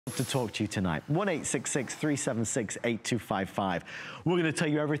to talk to you tonight. 1-866-376-8255. We're going to tell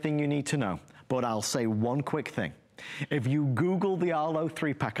you everything you need to know, but I'll say one quick thing. If you Google the Arlo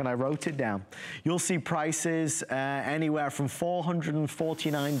 3-pack, and I wrote it down, you'll see prices anywhere from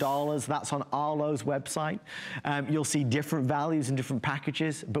 $449. That's on Arlo's website. You'll see different values and different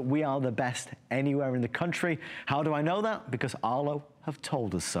packages, but we are the best anywhere in the country. How do I know that? Because Arlo have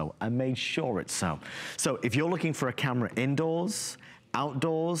told us so and made sure it's so. So if you're looking for a camera indoors,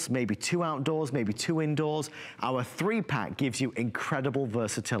 outdoors, maybe 2 outdoors, maybe 2 indoors, our 3-pack gives you incredible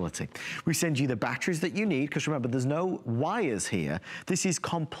versatility. We send you the batteries that you need, because remember, there's no wires here. This is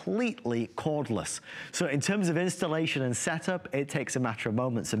completely cordless. So in terms of installation and setup, it takes a matter of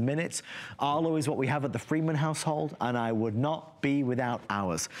moments and minutes. Arlo is what we have at the Freeman household, and I would not be without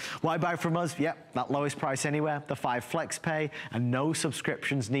ours. Why buy from us? Yep, that lowest price anywhere, the 5 flex pay, and no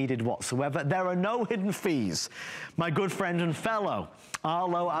subscriptions needed whatsoever. There are no hidden fees. My good friend and fellow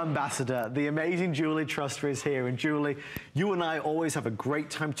Arlo ambassador, the amazing Julie Truster is here. And Julie, you and I always have a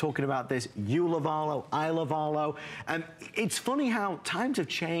great time talking about this. You love Arlo, I love Arlo. And it's funny how times have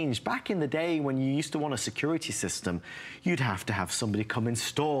changed. Back in the day when you used to want a security system, you'd have to have somebody come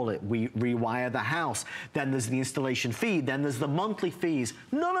install it, rewire the house. Then there's the installation fee, then there's the monthly fees.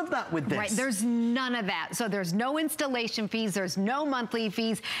 None of that with this. Right, there's none of that. So there's no installation fees, there's no monthly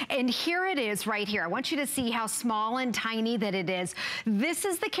fees. And here it is right here. I want you to see how small and tiny that it is. This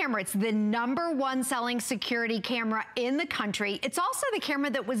is the camera. It's the #1 selling security camera in the country. It's also the camera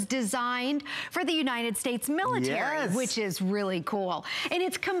that was designed for the United States military, yes, which is really cool. And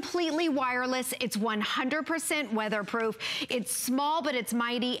it's completely wireless. It's 100% weatherproof. It's small, but it's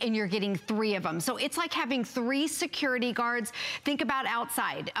mighty, and you're getting 3 of them. So it's like having 3 security guards. Think about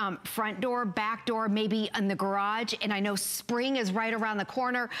outside, front door, back door, maybe in the garage. And I know spring is right around the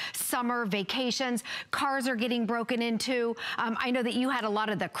corner, summer, vacations, cars are getting broken into. I know that you had a lot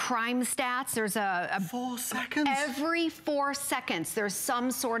of the crime stats. There's 4 seconds. Every 4 seconds, there's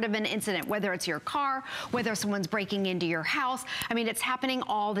some sort of an incident, whether it's your car, whether someone's breaking into your house. I mean, it's happening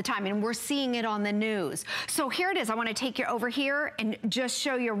all the time, and we're seeing it on the news. So here it is. I want to take you over here and just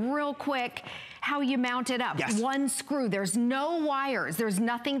show you real quick how you mount it up. Yes. 1 screw. There's no wires. There's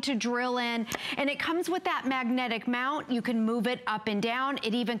nothing to drill in. And it comes with that magnetic mount. You can move it up and down.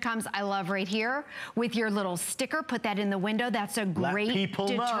 It even comes, I love right here, with your little sticker. Put that in the window. That's a great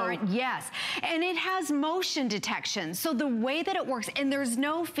deterrent. Know. Yes. And it has motion detection. So the way that it works, and there's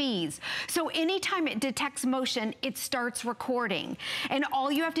no fees. So anytime it detects motion, it starts recording. And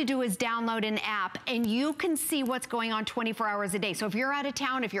all you have to do is download an app, and you can see what's going on 24 hours a day. So if you're out of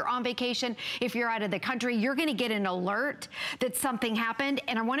town, if you're on vacation, if you're out of the country, you're gonna get an alert that something happened.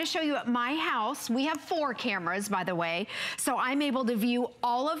 And I wanna show you at my house, we have 4 cameras, by the way. So I'm able to view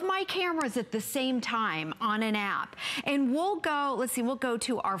all of my cameras at the same time on an app. And we'll go, let's see, we'll go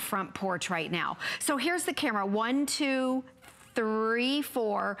to our front porch right now. So here's the camera, 1, 2, 3,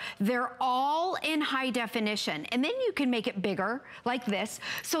 4. They're all in high definition. And then you can make it bigger like this.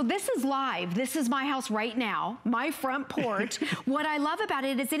 So this is live. This is my house right now, my front porch. What I love about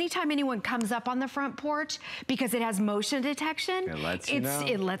it is anytime anyone comes up on the front porch, because it has motion detection, it lets you know.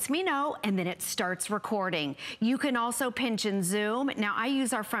 It lets me know, and then it starts recording. You can also pinch and zoom. Now I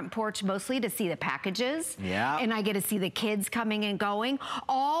use our front porch mostly to see the packages. Yeah. And I get to see the kids coming and going.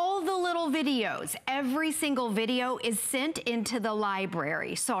 All the little videos, every single video is sent into the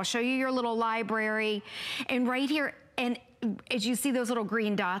library. So I'll show you your little library, and right here, and as you see those little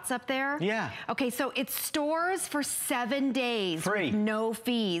green dots up there? Yeah. Okay, so it stores for 7 days. Free. With no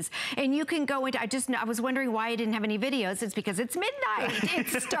fees. And you can go into, I was wondering why I didn't have any videos. It's because it's midnight.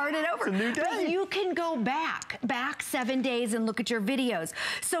 It started over. It's a new day. But you can go back 7 days and look at your videos.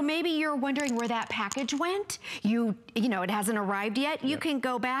 So maybe you're wondering where that package went. You know, it hasn't arrived yet. You can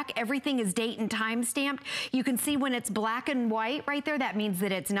go back. Everything is date and time stamped. You can see when it's black and white right there. That means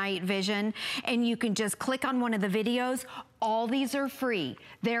that it's night vision. And you can just click on one of the videos. All these are free.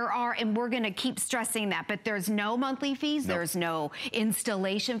 There are, and we're gonna keep stressing that, but there's no monthly fees, nope. There's no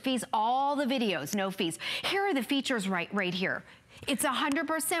installation fees, all the videos, no fees. Here are the features right here. It's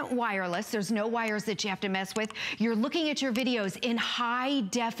 100% wireless. There's no wires that you have to mess with. You're looking at your videos in high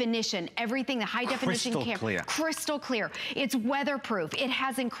definition. Everything, the high definition camera. Crystal clear. Crystal clear. It's weatherproof. It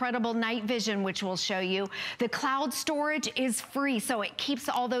has incredible night vision, which we'll show you. The cloud storage is free, so it keeps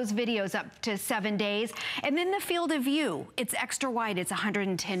all those videos up to 7 days. And then the field of view, it's extra wide. It's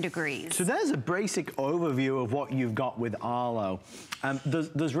 110 degrees. So there's a basic overview of what you've got with Arlo.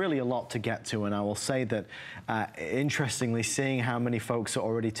 There's really a lot to get to, and I will say that, interestingly, seeing how how many folks are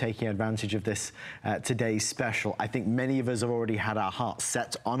already taking advantage of this today's special. I think many of us have already had our hearts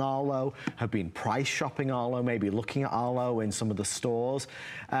set on Arlo, have been price shopping Arlo, maybe looking at Arlo in some of the stores.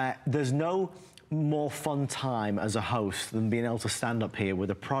 There's no more fun time as a host than being able to stand up here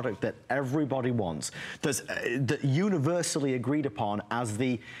with a product that everybody wants, that's universally agreed upon as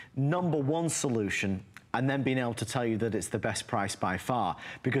the #1 solution, and then being able to tell you that it's the best price by far,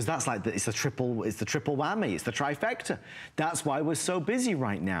 because that's like it's the triple whammy, it's the trifecta. That's why we're so busy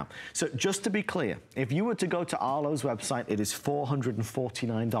right now. So just to be clear, if you were to go to Arlo's website, it is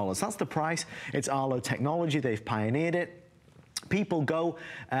 $449. That's the price. It's Arlo technology. They've pioneered it. People go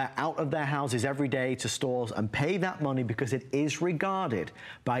out of their houses every day to stores and pay that money because it is regarded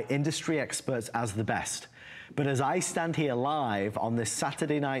by industry experts as the best. But as I stand here live on this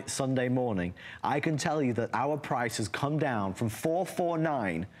Saturday night, Sunday morning, I can tell you that our price has come down from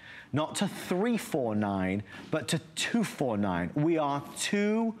 $449, not to $349, but to $249. We are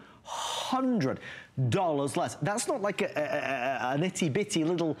 $200 less. That's not like an itty-bitty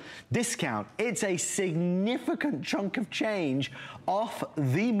little discount. It's a significant chunk of change off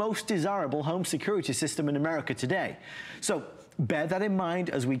the most desirable home security system in America today. So bear that in mind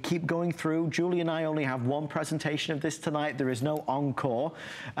as we keep going through. Julie and I only have one presentation of this tonight. There is no encore.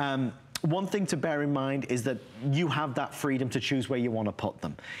 One thing to bear in mind is that you have that freedom to choose where you want to put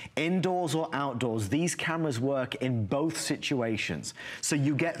them. Indoors or outdoors, these cameras work in both situations. So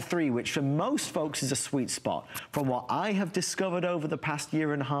you get 3, which for most folks is a sweet spot. From what I have discovered over the past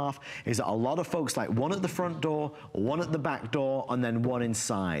year and a half is that a lot of folks like one at the front door, one at the back door, and then one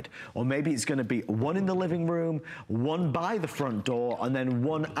inside. Or maybe it's going to be one in the living room, one by the front door, and then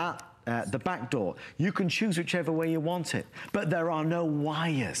one at the back door. You can choose whichever way you want it, but there are no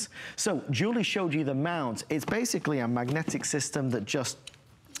wires. So Julie showed you the mount. It's basically a magnetic system that just...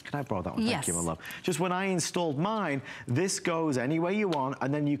 Can I borrow that one? Yes. Thank you, my love. Just when I installed mine, this goes any way you want,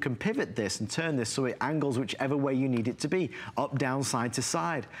 and then you can pivot this and turn this so it angles whichever way you need it to be, up, down, side to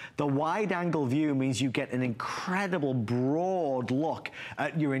side. The wide angle view means you get an incredible broad look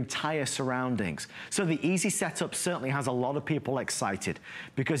at your entire surroundings. So the easy setup certainly has a lot of people excited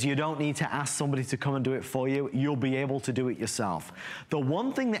because you don't need to ask somebody to come and do it for you. You'll be able to do it yourself. The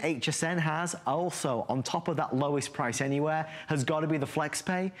one thing that HSN has also on top of that lowest price anywhere has got to be the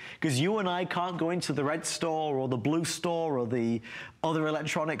FlexPay. Because you and I can't go into the red store or the blue store or the other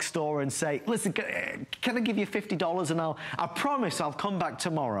electronics store and say, listen, can I give you $50 and I promise I'll come back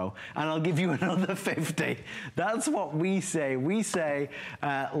tomorrow and I'll give you another $50. That's what we say. We say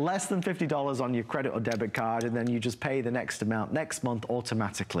less than $50 on your credit or debit card, and then you just pay the next amount next month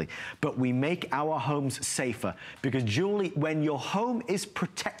automatically. But we make our homes safer because, Julie, when your home is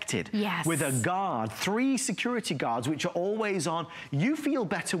protected with a guard, 3 security guards, which are always on, you feel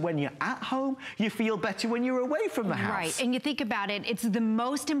better when you're at home, you feel better when you're away from the house. Right, and you think about it, it's the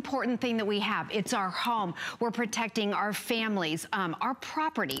most important thing that we have. It's our home. We're protecting our families, our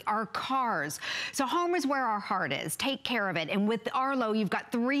property, our cars. So home is where our heart is. Take care of it. And with Arlo, you've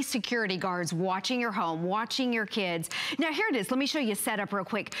got 3 security guards watching your home, watching your kids. Now here it is. Let me show you a setup real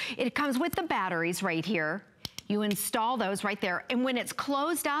quick. It comes with the batteries right here. You install those right there, and when it's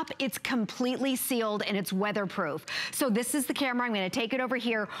closed up, it's completely sealed and it's weatherproof. So this is the camera. I'm gonna take it over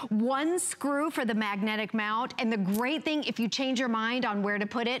here. 1 screw for the magnetic mount, and the great thing, if you change your mind on where to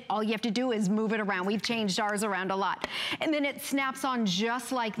put it, all you have to do is move it around. We've changed ours around a lot. And then it snaps on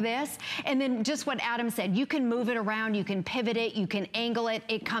just like this, and then just what Adam said, you can move it around, you can pivot it, you can angle it.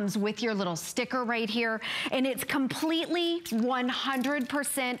 It comes with your little sticker right here, and it's completely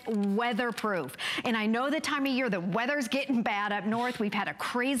 100% weatherproof. And I know the time of year the weather's getting bad up north. We've had a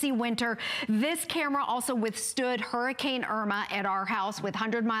crazy winter. This camera also withstood Hurricane Irma at our house with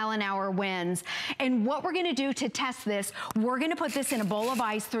 100-mile-an-hour winds. And what we're gonna do to test this, we're gonna put this in a bowl of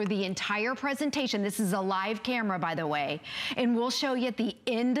ice through the entire presentation. This is a live camera, by the way. And we'll show you at the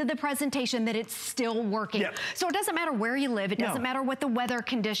end of the presentation that it's still working. Yep. So it doesn't matter where you live. It doesn't matter what the weather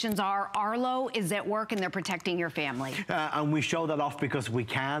conditions are. Arlo is at work and they're protecting your family. And we show that off because we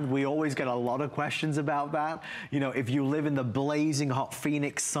can. We always get a lot of questions about that. You know, if you live in the blazing hot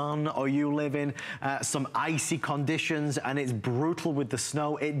Phoenix sun or you live in some icy conditions and it's brutal with the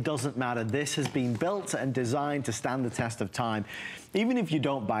snow, it doesn't matter. This has been built and designed to stand the test of time. Even if you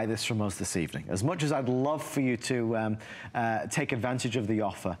don't buy this from us this evening, as much as I'd love for you to take advantage of the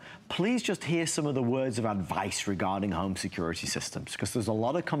offer, please just hear some of the words of advice regarding home security systems, because there's a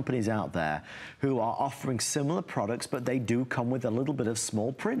lot of companies out there who are offering similar products, but they do come with a little bit of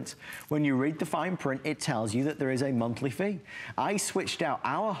small print. When you read the fine print, it tells tells you that there is a monthly fee. I switched out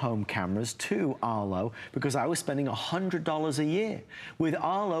our home cameras to Arlo because I was spending $100 a year. With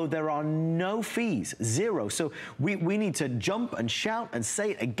Arlo, there are no fees, zero. So we need to jump and shout and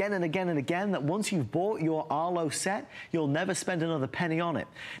say it again and again and again that once you've bought your Arlo set, you'll never spend another penny on it.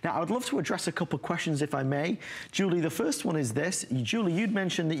 Now, I would love to address a couple of questions if I may. Julie, the first one is this. Julie, you'd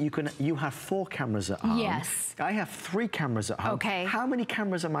mentioned that you have 4 cameras at home. Yes. I have 3 cameras at home. Okay. How many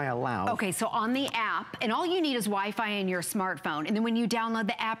cameras am I allowed? Okay, so on the app, and all you need is Wi-Fi in your smartphone, and then when you download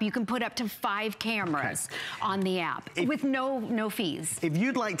the app, you can put up to 5 cameras on the app with no fees. If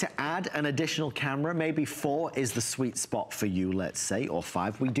you'd like to add an additional camera, maybe 4 is the sweet spot for you, let's say, or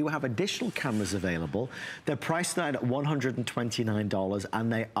 5. We do have additional cameras available. They're priced at $129,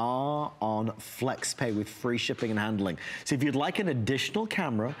 and they are on FlexPay with free shipping and handling. So if you'd like an additional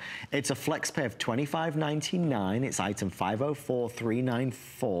camera, it's a FlexPay of $25.99. It's item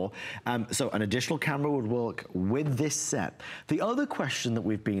 504394. So an additional camera would work with this set. The other question that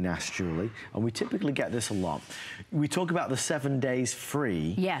we've been asked, Julie, and we typically get this a lot, we talk about the 7 days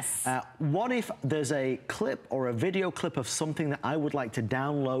free. Yes. What if there's a clip or a video clip of something that I would like to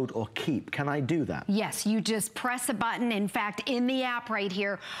download or keep? Can I do that? Yes, you just press a button. In fact, in the app right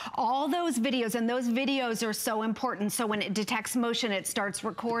here, all those videos, and those videos are so important. So when it detects motion, it starts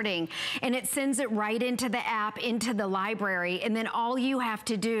recording, and it sends it right into the app, into the library, and then all you have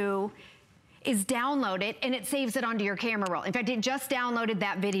to do is download it, and it saves it onto your camera roll. In fact, it just downloaded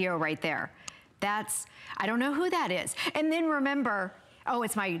that video right there. I don't know who that is. And then remember, oh,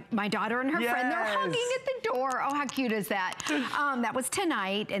 it's my daughter and her friend. They're hugging at the door. Oh, how cute is that? That was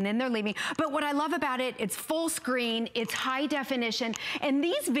tonight, and then they're leaving. But what I love about it, it's full screen, it's high definition. And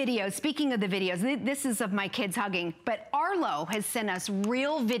these videos, speaking of the videos, this is of my kids hugging, but Arlo has sent us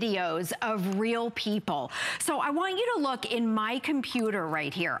real videos of real people. So I want you to look in my computer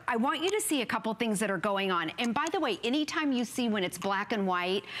right here. I want you to see a couple things that are going on. And by the way, anytime you see when it's black and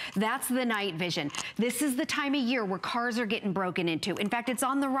white, that's the night vision. This is the time of year where cars are getting broken into. In fact, it's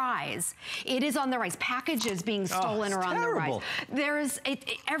on the rise. It is on the rise. Packages being stolen are on the rise. There's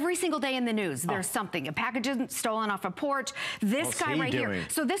every single day in the news, there's something. A package is stolen off a porch. This guy right here.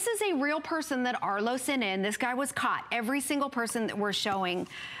 So this is a real person that Arlo sent in. This guy was caught. Every single person that we're showing,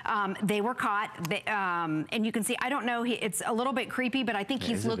 they were caught. And you can see, I don't know, it's a little bit creepy, but I think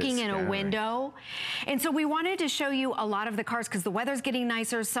he's looking in a window. And so we wanted to show you a lot of the cars because the weather's getting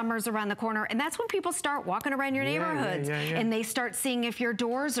nicer, summer's around the corner, and that's when people start walking around your neighborhoods and they start seeing if your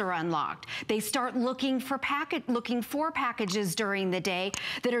doors are unlocked. They start looking for packages during the day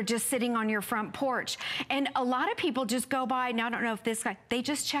that are just sitting on your front porch. And a lot of people just go by, now I don't know if this guy, they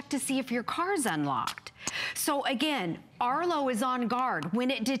just check to see if your car's unlocked. So again, Arlo is on guard.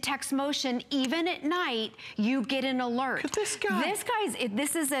 When it detects motion, even at night, you get an alert. Look at this guy.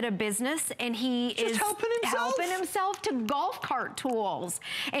 This is at a business, and he is helping himself to golf cart tools.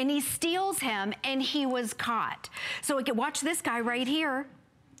 And he steals him, and he was caught. So again, watch this guy right here.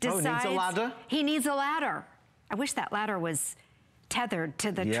 Decides needs a ladder? He needs a ladder. I wish that ladder was tethered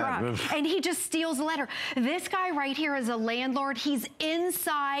to the truck. And he just steals a ladder. This guy right here is a landlord. He's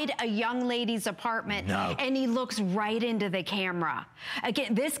inside a young lady's apartment and he looks right into the camera.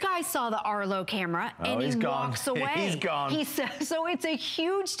 Again, this guy saw the Arlo camera and he walks away. He's gone. So it's a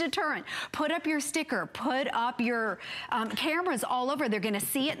huge deterrent. Put up your sticker, put up your cameras all over. They're gonna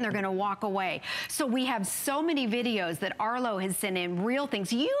see it and they're gonna walk away. So we have so many videos that Arlo has sent in, real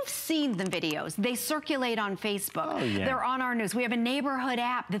things. You've seen the videos. They circulate on Facebook. They're on our news. We have a neighborhood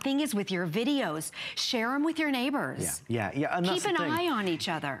app. The thing is, with your videos, share them with your neighbors. And keep an eye on each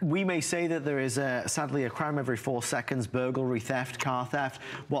other. We may say that there is sadly a crime every 4 seconds, burglary, theft, car theft.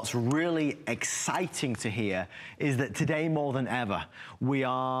 What's really exciting to hear is that today more than ever, we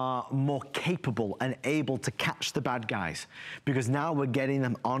are more capable and able to catch the bad guys because now we're getting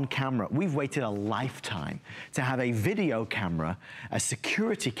them on camera. We've waited a lifetime to have a video camera, a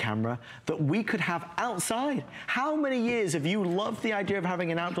security camera that we could have outside. How many years have you loved the idea of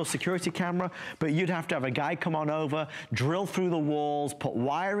having an outdoor security camera, but you'd have to have a guy come on over, drill through the walls, put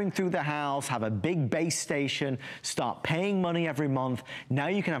wiring through the house, have a big base station, start paying money every month. Now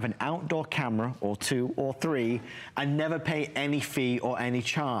you can have an outdoor camera or 2 or 3 and never pay any fee or any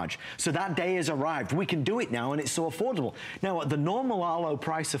charge. So that day has arrived. We can do it now and it's so affordable. Now at the normal Arlo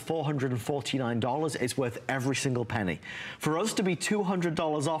price of $449, it's worth every single penny. For us to be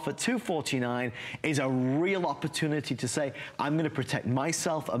 $200 off at $249 is a real opportunity to say, I'm going to protect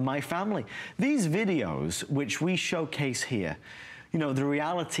myself and my family. These videos, which we showcase here, you know, the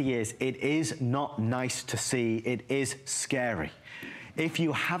reality is it is not nice to see. It is scary. If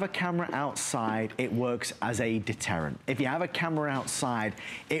you have a camera outside, it works as a deterrent. If you have a camera outside,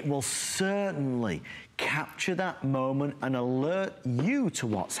 it will certainly capture that moment and alert you to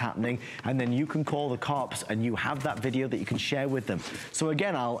what's happening, and then you can call the cops and you have that video that you can share with them. So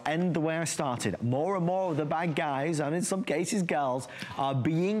again, I'll end the way I started. More and more of the bad guys, and in some cases girls, are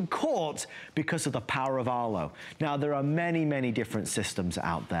being caught because of the power of Arlo. Now, there are many, many different systems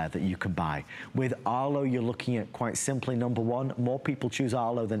out there that you can buy. With Arlo, you're looking at, quite simply, number one, more people choose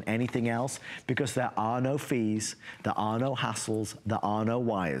Arlo than anything else because there are no fees, there are no hassles, there are no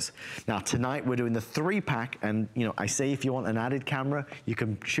wires. Now, tonight we're doing the 3-pack, and you know, I say if you want an added camera, you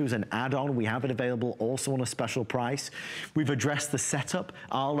can choose an add-on. We have it available also on a special price. We've addressed the setup.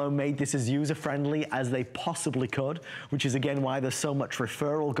 Arlo made this as user-friendly as they possibly could, which is again why there's so much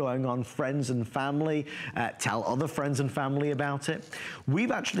referral going on. Friends and family tell other friends and family about it.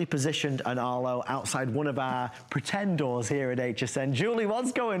 We've actually positioned an Arlo outside one of our pretend doors here at HSN. Julie,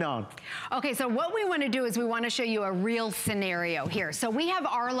 what's going on? Okay, so what we want to do is we want to show you a real scenario here. So we have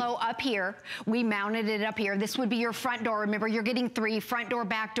Arlo up here. We mounted it up here. This would be your front door. Remember, you're getting 3, front door,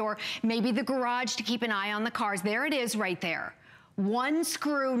 back door, maybe the garage to keep an eye on the cars. There it is right there. 1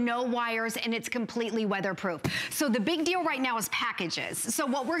 screw, no wires, and it's completely weatherproof. So the big deal right now is packages. So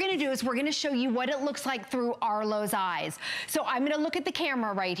what we're gonna do is we're gonna show you what it looks like through Arlo's eyes. So I'm gonna look at the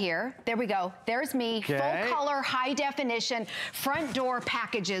camera right here. There we go, there's me, okay. Full color, high definition, front door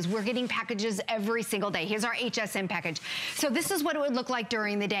packages. We're getting packages every single day. Here's our HSN package. So this is what it would look like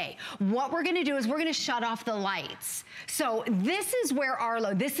during the day. What we're gonna do is we're gonna shut off the lights. So this is where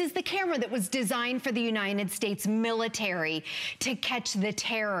Arlo, this is the camera that was designed for the United States military to catch the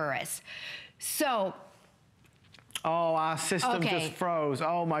terrorists. So. Oh, our system just froze.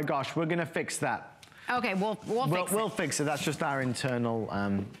 Oh my gosh, we're gonna fix that. Okay, we'll fix it. That's just our internal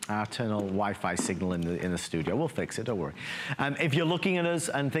Wi-Fi signal in the studio. We'll fix it, don't worry. If you're looking at us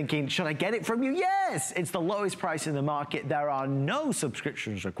and thinking, should I get it from you? Yes, it's the lowest price in the market. There are no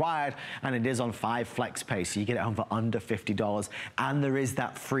subscriptions required, and it is on 5 flex pay, so you get it home for under $50, and there is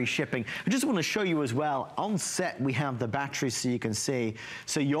that free shipping. I just want to show you as well, on set we have the batteries so you can see.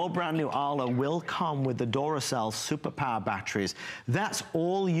 So your brand new Arlo will come with the Duracell Super Power batteries. That's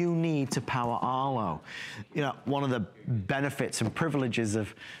all you need to power Arlo. You know, one of the benefits and privileges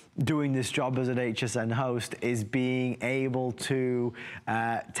of doing this job as an HSN host is being able to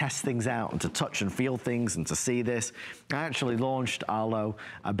test things out and to touch and feel things and to see this. I actually launched Arlo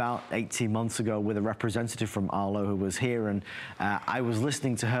about 18 months ago with a representative from Arlo who was here, and I was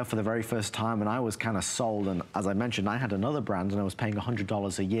listening to her for the very first time, and I was kind of sold. And as I mentioned, I had another brand and I was paying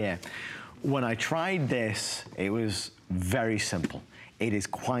 $100 a year. When I tried this, it was very simple. It is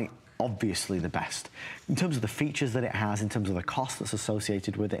quite obviously the best. In terms of the features that it has, in terms of the cost that's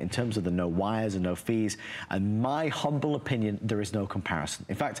associated with it, in terms of the no wires and no fees, and my humble opinion, there is no comparison.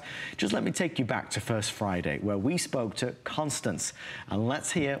 In fact, just let me take you back to First Friday, where we spoke to Constance, and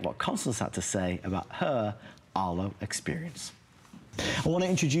let's hear what Constance had to say about her Arlo experience. I want to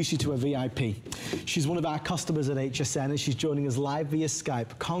introduce you to a VIP. She's one of our customers at HSN, and she's joining us live via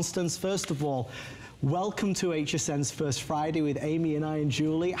Skype. Constance, first of all, welcome to HSN's First Friday with Amy and I and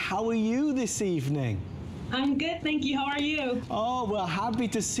Julie. How are you this evening? I'm good, thank you. How are you? Oh, we're happy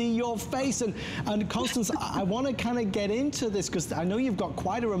to see your face. And Constance, I want to kind of get into this because I know you've got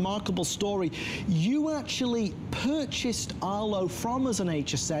quite a remarkable story. You actually purchased Arlo from us on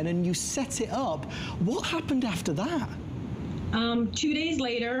HSN and you set it up. What happened after that? 2 days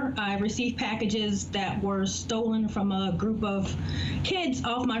later, I received packages that were stolen from a group of kids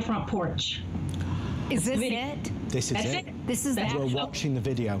off my front porch. Is this it? This is it. This is that. We're watching the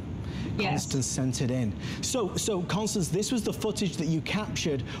video. Yes. Constance sent it in. So Constance, this was the footage that you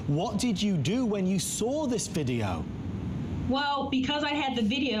captured. What did you do when you saw this video? Well, because I had the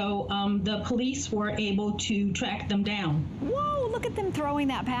video, the police were able to track them down. Whoa, look at them throwing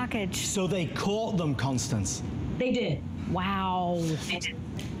that package. So they caught them, Constance? They did. Wow.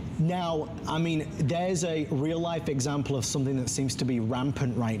 Now, I mean, there's a real-life example of something that seems to be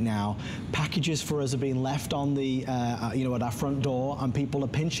rampant right now. Packages for us are being left on the, you know, at our front door, and people are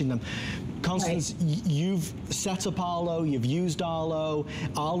pinching them. Constance, right. You've set up Arlo, you've used Arlo.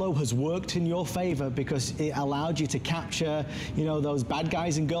 Arlo has worked in your favor because it allowed you to capture, you know, those bad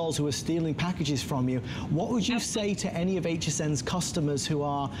guys and girls who are stealing packages from you. What would you say to any of HSN's customers who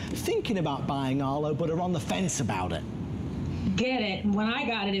are thinking about buying Arlo but are on the fence about it? Get it. When I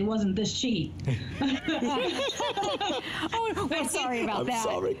got it, it wasn't this cheap. Oh, we're sorry about that. I'm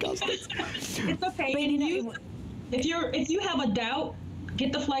sorry, Constance. It's okay. If you have a doubt,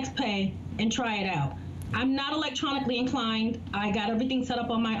 get the flex pay and try it out. I'm not electronically inclined. I got everything set up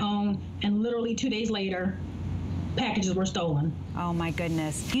on my own, and literally 2 days later, packages were stolen. Oh my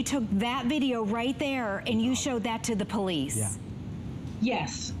goodness. You took that video right there and you showed that to the police. Yeah.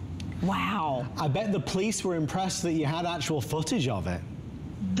 Yes. Wow. I bet the police were impressed that you had actual footage of it.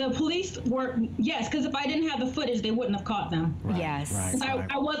 The police were, yes, because if I didn't have the footage, they wouldn't have caught them. Right, yes.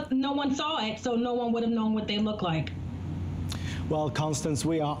 right. No one saw it, so no one would have known what they look like. Well, Constance,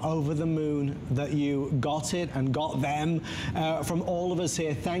 we are over the moon that you got it and got them. From all of us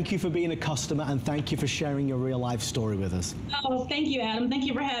here, thank you for being a customer and thank you for sharing your real life story with us. Oh, thank you, Adam. Thank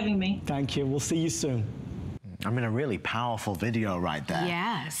you for having me. Thank you. We'll see you soon. I mean, a really powerful video right there.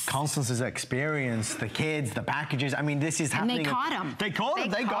 Yes. Constance's experience, the kids, the packages. I mean, this is happening. And they caught him. They caught him.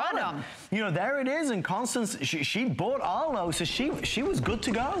 They got him. You know, there it is. And Constance, she bought Arlo, so she was good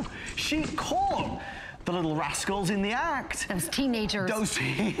to go. She caught the little rascals in the act. Those teenagers. Those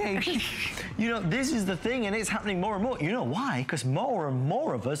teenagers. You know, this is the thing, and it's happening more and more. You know why? Because more and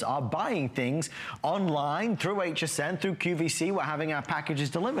more of us are buying things online, through HSN, through QVC. We're having our packages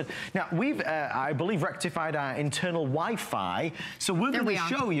delivered. Now, we've, I believe, rectified our internal Wi-Fi, so we're going to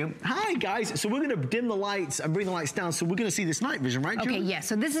show you. Hi, guys. So we're going to dim the lights and bring the lights down, so we're going to see this night vision, right, Julie? Okay, yes.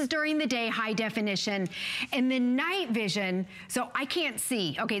 So this is during the day, high definition. And the night vision, so I can't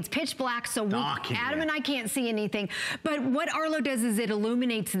see. Okay, it's pitch black, so Adam and I can't see anything. But what Arlo does is it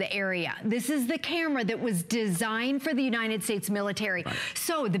illuminates the area. This is the camera that was designed for the United States military. Right.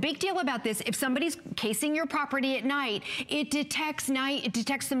 So the big deal about this, if somebody's casing your property at night, it detects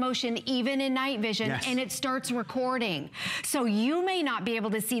the motion even in night vision, and it starts recording. So you may not be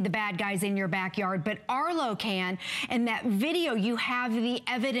able to see the bad guys in your backyard, but Arlo can, and that video, you have the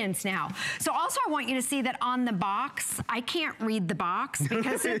evidence now. So also I want you to see that on the box, I can't read the box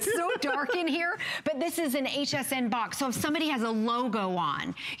because it's so dark in here, but this is an HSN box. So if somebody has a logo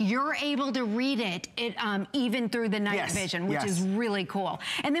on, you're able to read it even through the night vision, which is really cool.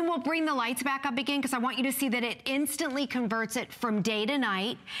 And then we'll bring the lights back up again because I want you to see that it instantly converts it from day to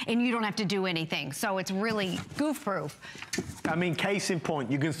night and you don't have to do anything. So it's really goof-proof. I mean, case in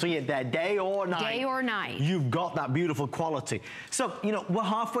point, you can see it there day or night. Day or night. You've got that beautiful quality. So, you know, we're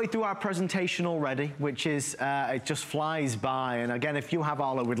halfway through our presentation already, which is, it just flies by. And again, if you have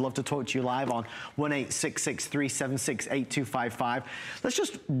Arlo, we'd love to talk to you live on 1-866-376-8255. Let's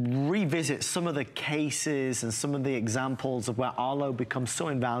just revisit some of the cases and some of the examples of where Arlo becomes so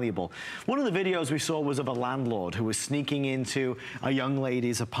invaluable. One of the videos we saw was of a landlord who was sneaking into a young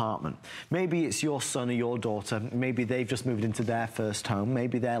lady's apartment. Maybe it's your son or your daughter. Maybe they've just moved into their first home.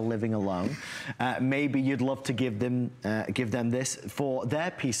 Maybe they're living alone. Maybe you'd love to give them this for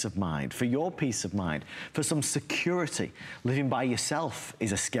their peace of mind, for your peace of mind, for some security. Living by yourself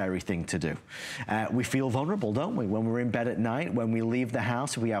is a scary thing to do. We feel vulnerable, don't we? When we're in bed at night, when we leave the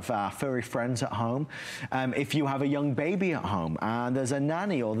house, we have our furry friends at home. If you have a young baby at home and there's a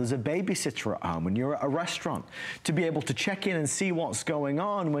nanny or there's a babysitter at home and you're at a restaurant, to be able to check in and see what's going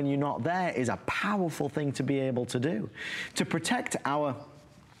on when you're not there is a powerful thing to be able to do. To protect our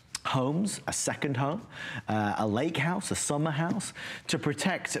homes, a second home, a lake house, a summer house, to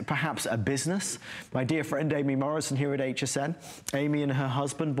protect perhaps a business. My dear friend Amy Morrison here at HSN, Amy and her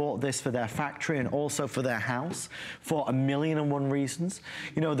husband bought this for their factory and also for their house for 1,000,001 reasons.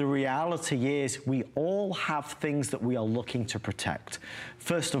 You know, the reality is we all have things that we are looking to protect.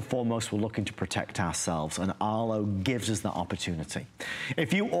 First and foremost, we're looking to protect ourselves, and Arlo gives us that opportunity.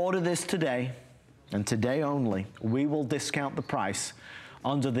 If you order this today, and today only, we will discount the price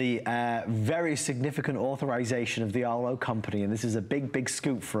under the very significant authorization of the Arlo company, and this is a big, big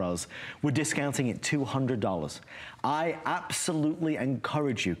scoop for us. We're discounting it $200. I absolutely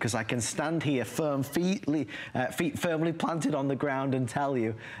encourage you, because I can stand here feet firmly planted on the ground and tell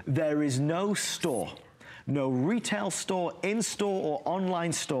you there is no store, no retail store, in-store or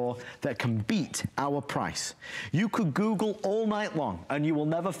online store that can beat our price. You could Google all night long and you will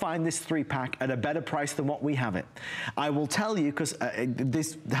never find this 3-pack at a better price than what we have it. I will tell you, because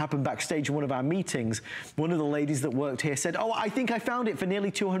this happened backstage in one of our meetings, one of the ladies that worked here said, oh, I think I found it for nearly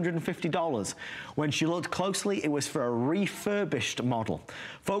 $250. When she looked closely, it was for a refurbished model.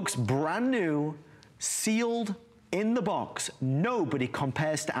 Folks, brand new, sealed, in the box. Nobody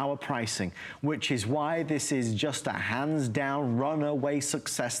compares to our pricing, which is why this is just a hands-down runaway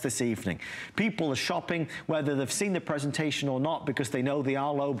success this evening. People are shopping whether they've seen the presentation or not because they know the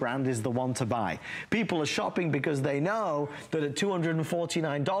Arlo brand is the one to buy. People are shopping because they know that at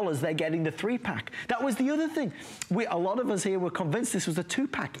 $249 they're getting the 3-pack. That was the other thing. A lot of us here were convinced this was a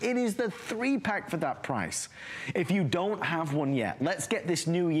 2-pack. It is the 3-pack for that price. If you don't have one yet, let's get this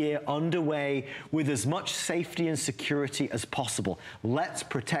new year underway with as much safety and security as possible. Let's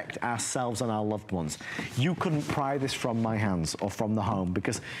protect ourselves and our loved ones. You couldn't pry this from my hands or from the home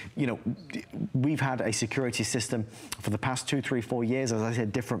because, you know, we've had a security system for the past 2, 3, 4 years, as I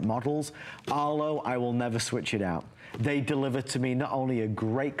said, different models. Arlo, I will never switch it out. They deliver to me not only a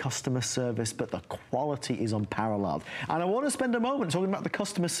great customer service, but the quality is unparalleled. And I want to spend a moment talking about the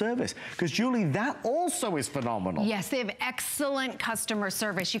customer service, because Julie, that also is phenomenal. Yes, they have excellent customer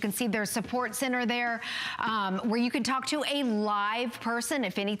service. You can see their support center there, where you can talk to a live person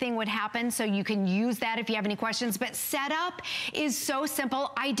if anything would happen. So you can use that if you have any questions. But setup is so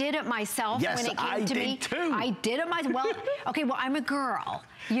simple. I did it myself when it came to me. Yes, I did too. I did it myself. Well, okay, well, I'm a girl.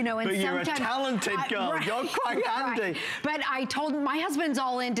 You know, and but you're a sometimes talented girl. Right, you're quite handy. Right. But I told my husband's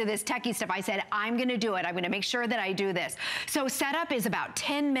all into this techie stuff. I said, I'm going to do it. I'm going to make sure that I do this. So setup is about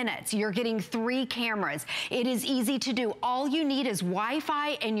 10 minutes. You're getting 3 cameras. It is easy to do. All you need is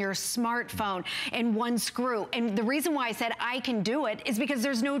Wi-Fi and your smartphone and 1 screw. And the reason why I said I can do it is because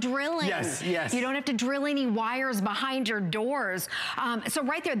there's no drilling. Yes, yes. You don't have to drill any wires behind your doors. So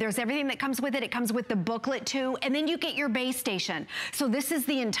right there, there's everything that comes with it. It comes with the booklet too. And then you get your base station. So this is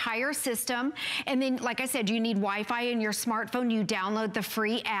the entire system. And then, like I said, you need Wi-Fi in your smartphone. You download the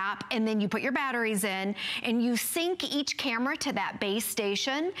free app, and then you put your batteries in, and you sync each camera to that base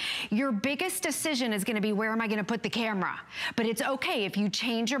station. Your biggest decision is going to be, where am I going to put the camera? But it's okay if you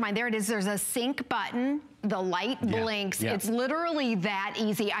change your mind. There it is. There's a sync button. The light blinks. Yeah. It's literally that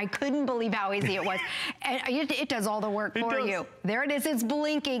easy. I couldn't believe how easy it was. And it does all the work for you. There it is. It's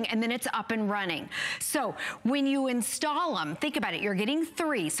blinking, and then it's up and running. So when you install them, think about it. You're getting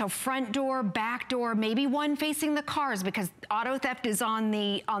 3. So front door, back door, maybe 1 facing the cars, because auto theft is on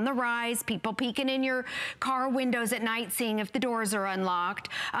the rise. People peeking in your car windows at night, seeing if the doors are unlocked.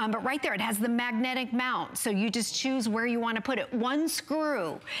 But right there, it has the magnetic mount. So you just choose where you want to put it. 1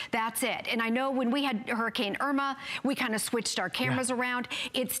 screw. That's it. And I know when we had Hurricane Irma, we kind of switched our cameras around.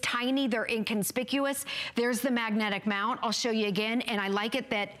 It's tiny, they're inconspicuous. There's the magnetic mount. I'll show you again, and I like it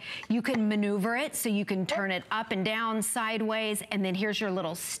that you can maneuver it, so you can turn it up and down, sideways, and then here's your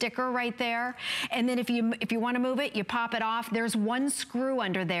little sticker right there. And then if you want to move it, you pop it off. There's 1 screw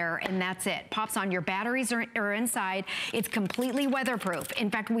under there, and that's it. Pops on. Your batteries are inside. It's completely weatherproof.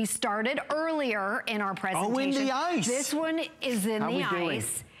 In fact, we started earlier in our presentation. Oh, in the ice. This one is in the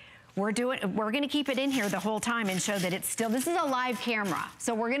ice. Doing? We're going to keep it in here the whole time and show that it's still, this is a live camera.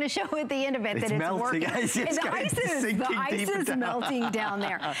 So we're going to show at the end of it that it's working. The ice is melting down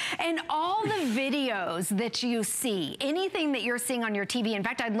there. And all the videos that you see, anything that you're seeing on your TV, in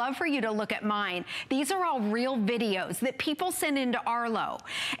fact, I'd love for you to look at mine. These are all real videos that people send into Arlo.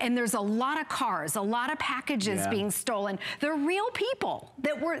 And there's a lot of cars, a lot of packages being stolen. They're real people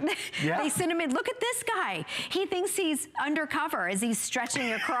that were, they send them in. Look at this guy. He thinks he's undercover as he's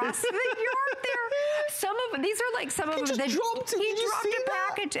stretching across the yard there. Some of them, these are like some of them that he dropped a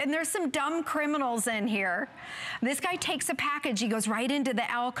package, and there's some dumb criminals in here. This guy takes a package, he goes right into the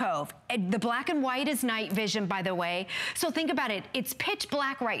alcove. The black and white is night vision, by the way. So think about it. It's pitch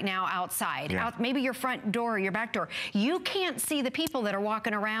black right now outside. Maybe your front door or your back door. You can't see the people that are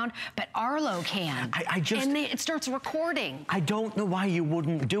walking around, but Arlo can. And it starts recording. I don't know why you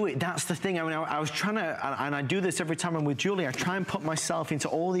wouldn't do it. That's the thing. I mean, I was trying to, and I do this every time I'm with Julie, I try and put myself into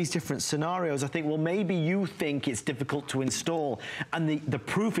all these different scenarios. I think, well, maybe you think it's difficult to install, and the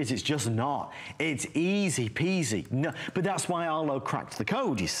proof is it's just not. It's easy peasy. No, but that's why Arlo cracked the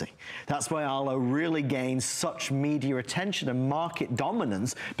code, you see. That's why Arlo really gained such media attention and market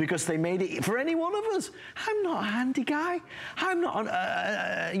dominance, because they made it for any one of us. I'm not a handy guy. I'm not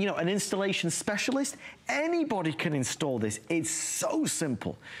an installation specialist. Anybody can install this. It's so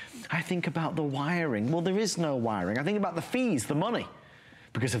simple. I think about the wiring. Well, there is no wiring. I think about the fees, the money.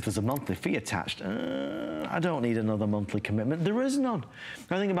 Because if there's a monthly fee attached, I don't need another monthly commitment. There is none.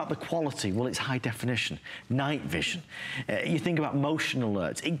 I think about the quality. Well, it's high definition, night vision. You think about motion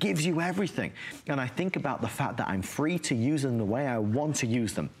alerts. It gives you everything. And I think about the fact that I'm free to use them the way I want to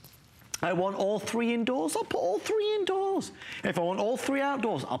use them. I want all 3 indoors, I'll put all 3 indoors. If I want all 3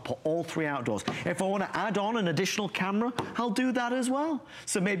 outdoors, I'll put all 3 outdoors. If I want to add on an additional camera, I'll do that as well.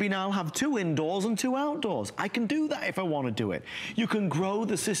 So maybe now I'll have 2 indoors and 2 outdoors. I can do that if I want to do it. You can grow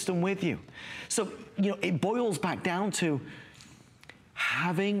the system with you. So, it boils back down to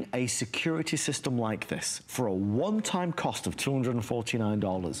having a security system like this for a one-time cost of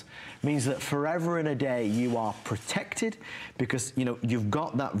 $249 means that forever and a day you are protected, because you've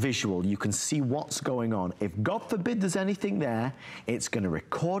got that visual. You can see what's going on. If God forbid there's anything there, it's going to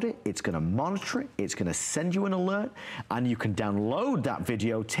record it, it's going to monitor it, it's going to send you an alert, and you can download that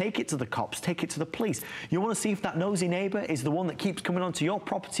video, take it to the cops, take it to the police. You want to see if that nosy neighbor is the one that keeps coming onto your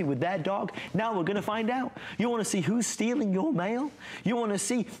property with their dog? Now we're going to find out. You want to see who's stealing your mail? You want to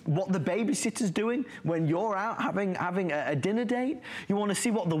see what the babysitter's doing when you're out having a dinner date. You want to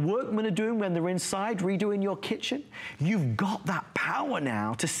see what the workmen are doing when they're inside redoing your kitchen. You've got that power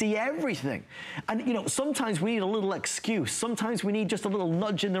now to see everything. And you know, sometimes we need a little excuse. Sometimes we need just a little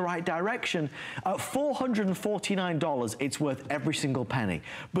nudge in the right direction. At $449, it's worth every single penny.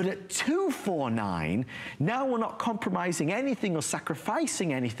 But at $249, now we're not compromising anything or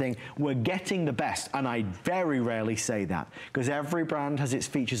sacrificing anything. We're getting the best. And I very rarely say that, because every brand has its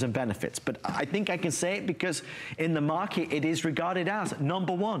features and benefits. But I think I can say it because in the market, it is regarded as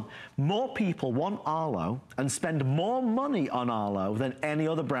number one. More people want Arlo and spend more money on Arlo than any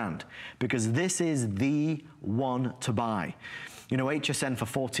other brand, because this is the one to buy. You know, HSN for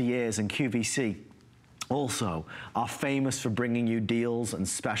 40 years and QVC also are famous for bringing you deals and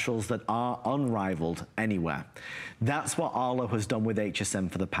specials that are unrivaled anywhere. That's what Arlo has done with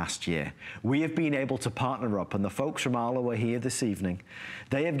HSN for the past year. We have been able to partner up, and the folks from Arlo are here this evening.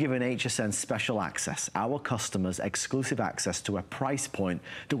 They have given HSN special access, our customers exclusive access to a price point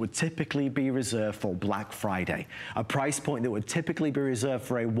that would typically be reserved for Black Friday, a price point that would typically be reserved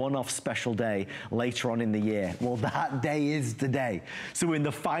for a one-off special day later on in the year. Well, that day is today. So in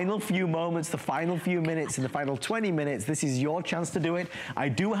the final few moments, the final few minutes, in the final 20 minutes, this is your chance to do it. I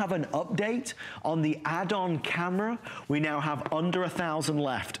do have an update on the add-on camera. We now have under 1,000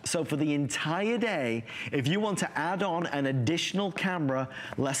 left. So for the entire day, if you want to add on an additional camera,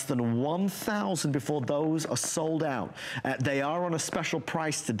 less than 1,000 before those are sold out. They are on a special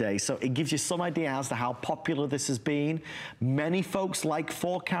price today, so it gives you some idea as to how popular this has been. Many folks like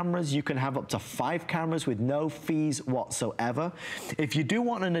 4 cameras. You can have up to 5 cameras with no fees whatsoever. If you do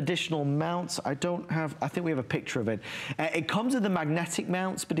want an additional mount, I think we have a picture of it. It comes with the magnetic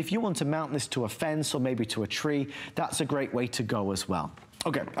mounts, but if you want to mount this to a fence or maybe to a tree, that's a great way to go as well.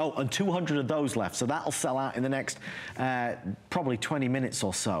 Okay, oh, and 200 of those left, so that'll sell out in the next probably 20 minutes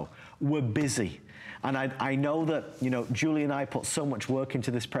or so. We're busy. And I know that, you know, Julie and I put so much work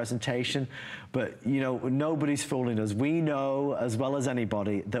into this presentation, but, you know, nobody's fooling us. We know as well as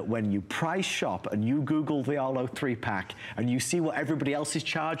anybody that when you price shop and you Google the Arlo 3-pack and you see what everybody else is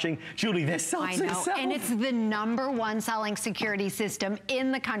charging, Julie, this sells itself. I know, and it's the #1 selling security system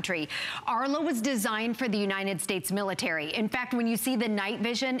in the country. Arlo was designed for the United States military. In fact, when you see the night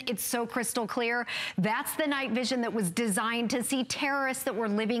vision, it's so crystal clear. That's the night vision that was designed to see terrorists that were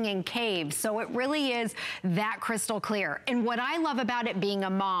living in caves. So it really is that crystal clear. And what I love about it being a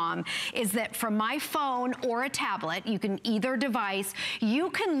mom is that from my phone or a tablet, you can either device, you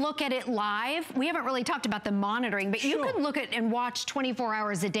can look at it live. We haven't really talked about the monitoring, but you can look at and watch 24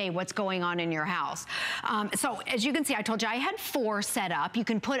 hours a day what's going on in your house. So as you can see, I told you I had 4 set up. You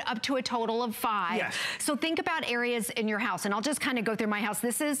can put up to a total of 5. Yes. So think about areas in your house, and I'll just kind of go through my house.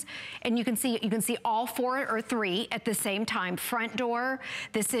 This is, and you can see all 4 or 3 at the same time. Front door,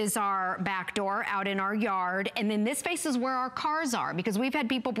 this is our back door out in our yard, and then this faces where our cars are, because we've had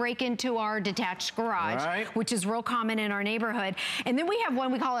people break into our detached garage, which is real common in our neighborhood. And then we have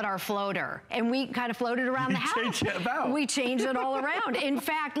one, we call it our floater, and we kind of float it around the house. Change it about. We change it all around. In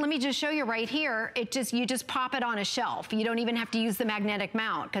fact, let me just show you right here. You just pop it on a shelf. You don't even have to use the magnetic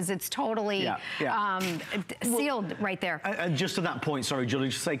mount because it's totally sealed right there. And just to that point, sorry, Julie,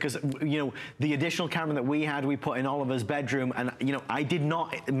 just say, because, you know, the additional camera that we had, we put in Oliver's bedroom, and, you know, I did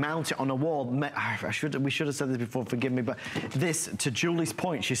not mount it on a wall. We should have said this before, forgive me, but this, to Julie's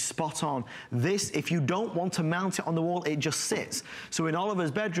point, she's spot on. This, if you don't want to mount it on the wall, it just sits. So in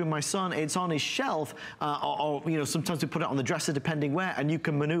Oliver's bedroom, my son, it's on his shelf, or you know, sometimes we put it on the dresser depending where, and you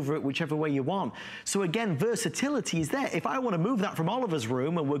can maneuver it whichever way you want. So again, versatility is there. If I want to move that from Oliver's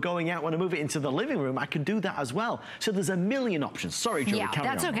room and we're going out, want to move it into the living room, I can do that as well. So there's a million options. Sorry, Julie, carry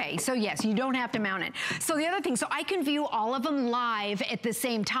on. That's okay. So yes, you don't have to mount it. So the other thing, so I can view all of them live at the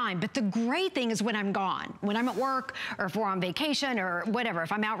same time, but the great thing is when I'm gone, when I'm at work, or if we're on vacation, or whatever,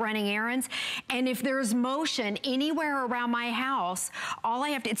 if I'm out running errands, and if there's motion anywhere around my house, all I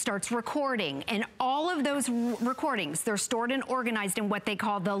have to, it starts recording, and all of those recordings, they're stored and organized in what they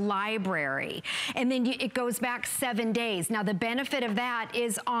call the library, and then it goes back 7 days. Now the benefit of that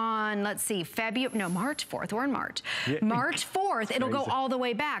is on, let's see, March 4th, we're in March. Yeah. March 4th, it'll go all the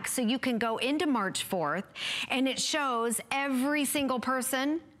way back, so you can go into March 4th, and it shows every single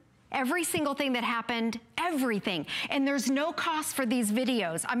person, every single thing that happened, everything. And there's no cost for these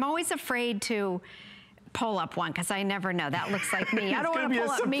videos. I'm always afraid to pull up one because I never know. That looks like me. I don't want to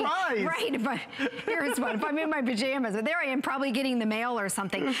pull up me. Right, but here's one. If I'm in my pajamas, but there I am probably getting the mail or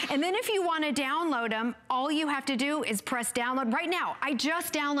something. And then if you want to download them, all you have to do is press download. Right now, I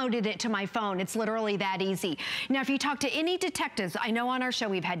just downloaded it to my phone. It's literally that easy. Now, if you talk to any detectives, I know on our show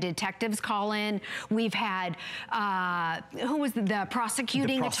we've had detectives call in. We've had, who was the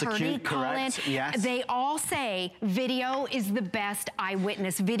prosecuting attorney call in. Yes. They all say video is the best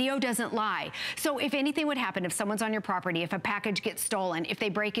eyewitness. Video doesn't lie. So if anything would happen, if someone's on your property, if a package gets stolen, if they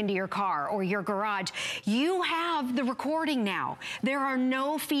break into your car or your garage, you have the recording now. There are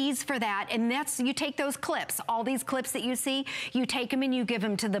no fees for that. And that's, you take those clips, all these clips that you see, you take them and you give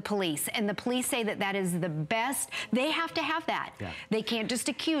them to the police. And the police say that that is the best. They have to have that. Yeah. They can't just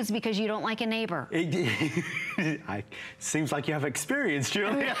accuse because you don't like a neighbor. Seems like you have experience,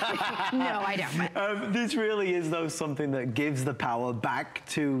 Julia. No, I don't. This really is, though, something that gives the power back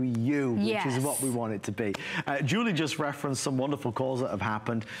to you, which is what we want it to be. Julie just referenced some wonderful calls that have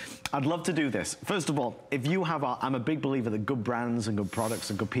happened. I'd love to do this. First of all, if you have, I'm a big believer that good brands and good products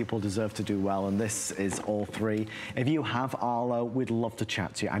and good people deserve to do well, and this is all three. If you have Arlo, we'd love to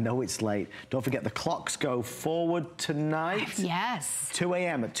chat to you. I know it's late. Don't forget the clocks go forward tonight. Yes. 2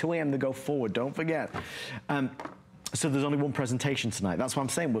 a.m. At 2 a.m. they go forward. Don't forget. So there's only one presentation tonight. That's what I'm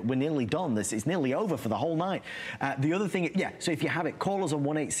saying. We're nearly done. It's nearly over for the whole night. The other thing, so if you have it, call us on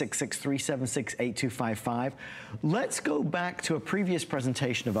 1-866-376-8255. Let's go back to a previous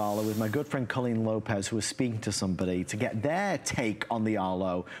presentation of Arlo with my good friend Colleen Lopez, who was speaking to somebody to get their take on the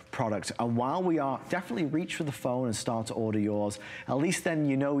Arlo product. And while we are, definitely reach for the phone and start to order yours. At least then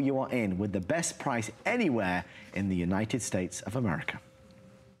you know you are in with the best price anywhere in the United States of America.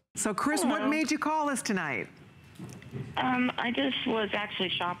 So Chris, what made you call us tonight? I just was actually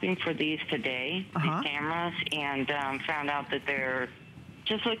shopping for these today, these cameras, and found out that they're,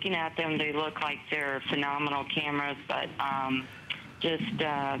 just looking at them, they look like they're phenomenal cameras, but just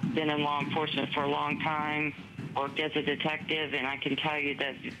been in law enforcement for a long time, worked as a detective, and I can tell you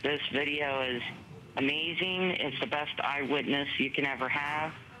that this video is amazing. It's the best eyewitness you can ever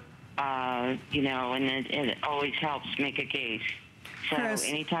have, you know, and it always helps make a case. So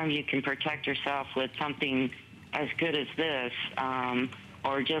anytime you can protect yourself with something as good as this,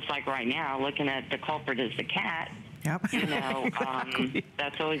 or just like right now, looking at the culprit as the cat, you know,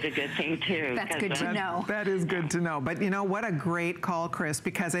 that's always a good thing too. That's good to know. That is good to know. But you know, what a great call, Chris,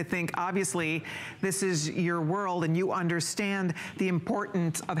 because I think obviously this is your world and you understand the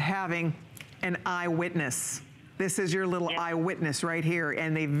importance of having an eyewitness. This is your little eyewitness right here,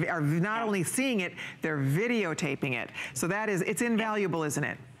 and they are not only seeing it, they're videotaping it. So that is, it's invaluable, isn't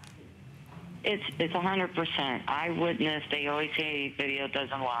it? It's 100%. Eyewitness, they always say video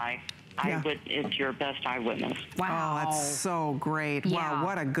doesn't lie. It's your best eyewitness. Wow. Oh, that's so great. Yeah. Wow,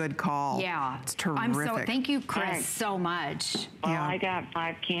 what a good call. Yeah. It's terrific. Thank you, Chris, so much. Well, I got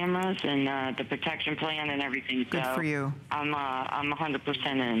 5 cameras and the protection plan and everything. Good for you. I'm 100%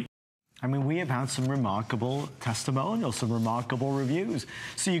 in. I mean, we have had some remarkable testimonials, some remarkable reviews.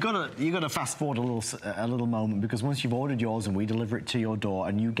 So you gotta fast forward a little moment, because once you've ordered yours and we deliver it to your door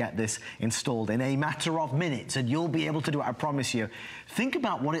and you get this installed in a matter of minutes, and you'll be able to do it, I promise you. Think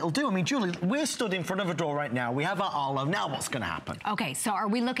about what it'll do. I mean, Julie, we're stood in front of a door right now. We have our Arlo. Now what's gonna happen? Okay, so are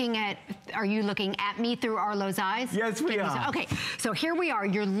you looking at me through Arlo's eyes? Yes, we are. Okay, so here we are.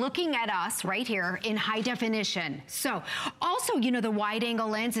 You're looking at us right here in high definition. So also, you know, the wide angle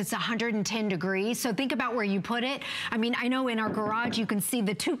lens, it's 110 degrees. So think about where you put it. I mean, I know in our garage, you can see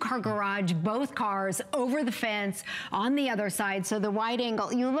the 2-car garage, both cars over the fence on the other side. So the wide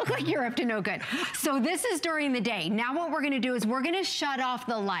angle, you look like you're up to no good. So this is during the day. Now what we're gonna do is we're gonna shut off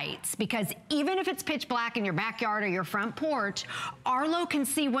the lights, because even if it's pitch black in your backyard or your front porch, Arlo can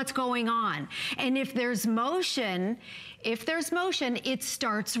see what's going on. And if there's motion, it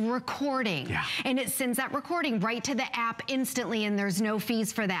starts recording. Yeah. And it sends that recording right to the app instantly, and there's no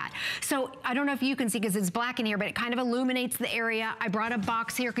fees for that. So I don't know if you can see, because it's black in here, but it kind of illuminates the area. I brought a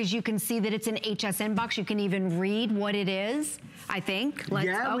box here because you can see that it's an HSN box. You can even read what it is, I think. We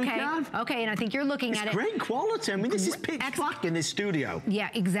can. Okay, and I think you're looking at it. It's great quality. I mean, this is pitch black in this studio. Yeah,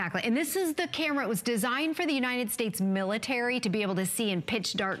 exactly. And this is the camera. It was designed for the United States military to be able to see in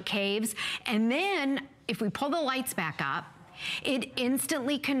pitch dark caves. And then if we pull the lights back up, It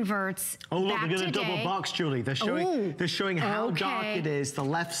instantly converts Oh, look, back they're going to to double day. box, Julie. They're showing how okay. dark it is, the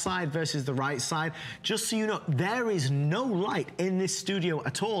left side versus the right side. Just so you know, there is no light in this studio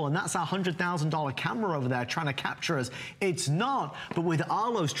at all, and that's our $100,000 camera over there trying to capture us. It's not, but with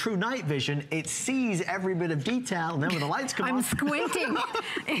Arlo's true night vision, it sees every bit of detail, and then when the lights come on... I'm squinting.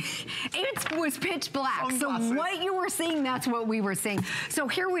 It was pitch black. Sunglasses. So what you were seeing, that's what we were seeing. So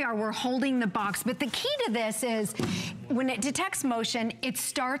here we are, we're holding the box, but the key to this is when it detects motion, it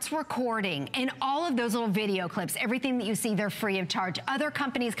starts recording, and all of those little video clips, everything that you see, they're free of charge. Other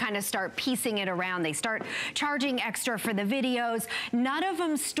companies kind of start piecing it around. They start charging extra for the videos. None of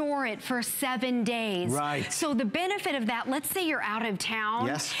them store it for 7 days. Right. So the benefit of that, let's say you're out of town,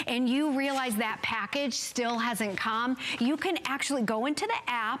 yes, and you realize that package still hasn't come, you can actually go into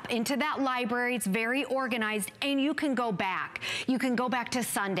the app, into that library, it's very organized, and you can go back. You can go back to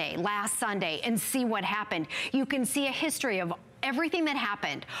Sunday, last Sunday, and see what happened. You can see a history of everything that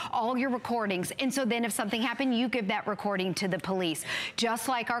happened, all your recordings. And so then if something happened, you give that recording to the police. Just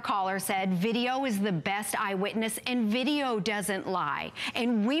like our caller said, video is the best eyewitness, and video doesn't lie.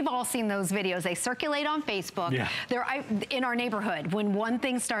 And we've all seen those videos. They circulate on Facebook. Yeah. They're in our neighborhood. When one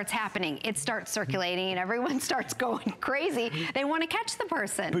thing starts happening, it starts circulating and everyone starts going crazy. They want to catch the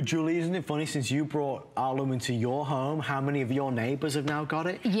person. But Julie, isn't it funny, since you brought Arlo into your home, how many of your neighbors have now got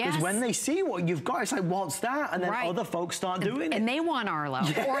it? Yes. Because when they see what you've got, it's like, what's that? And then other folks start doing it. And they want Arlo.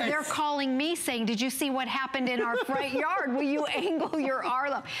 Yes. Or they're calling me saying, did you see what happened in our front yard? Will you angle your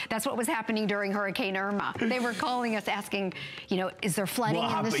Arlo? That's what was happening during Hurricane Irma. They were calling us asking, you know, is there flooding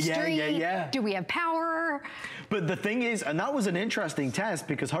in the street? Do we have power? But the thing is, and that was an interesting test,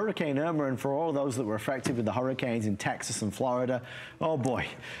 because Hurricane Irma, and for all those that were affected with the hurricanes in Texas and Florida, oh boy,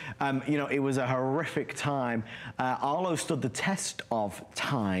 you know, it was a horrific time. Arlo stood the test of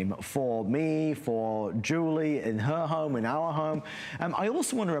time for me, for Julie, in her home, in our home. I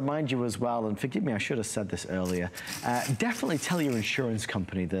also want to remind you as well, and forgive me, I should have said this earlier, definitely tell your insurance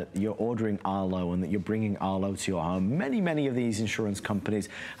company that you're ordering Arlo and that you're bringing Arlo to your home. Many of these insurance companies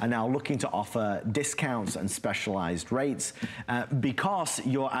are now looking to offer discounts and specialized rates because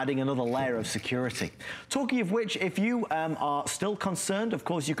you're adding another layer of security. Talking of which, if you are still concerned, of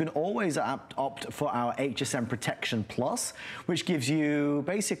course, you can always opt for our HSN Protection Plus, which gives you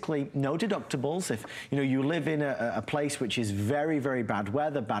basically no deductibles. If you know you live in a place which is very, very bad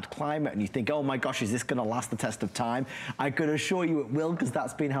weather, bad climate, and you think, oh my gosh, is this going to last the test of time? I could assure you it will, because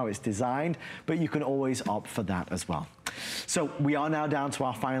that's been how it's designed, but you can always opt for that as well. So we are now down to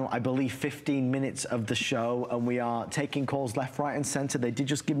our final, I believe, 15 minutes of the show, and we are taking calls left, right, and center. They did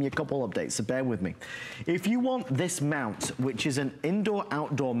just give me a couple updates, so bear with me. If you want this mount, which is an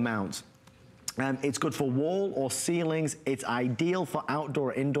indoor-outdoor mount, it's good for wall or ceilings. It's ideal for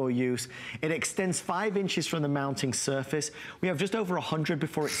outdoor or indoor use. It extends 5 inches from the mounting surface. We have just over 100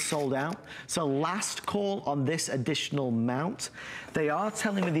 before it's sold out. So last call on this additional mount. They are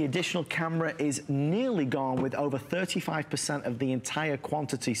telling me the additional camera is nearly gone, with over 35% of the entire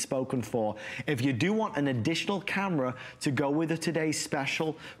quantity spoken for. If you do want an additional camera to go with today's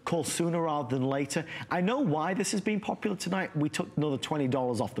special, call sooner rather than later. I know why this has been popular tonight. We took another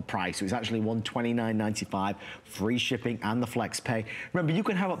 $20 off the price. It was actually $129.95, free shipping and the flex pay. Remember, you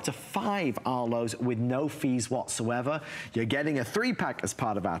can have up to 5 Arlos with no fees whatsoever. You're getting a 3-pack as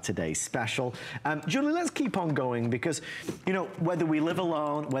part of our today's special. Julie, let's keep on going, because, you know, whether we live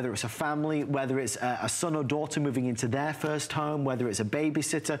alone, whether it's a family, whether it's a son or daughter moving into their first home, whether it's a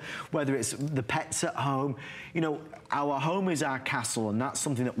babysitter, whether it's the pets at home, you know, our home is our castle, and that's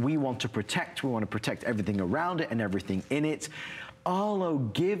something that we want to protect. We want to protect everything around it and everything in it. Arlo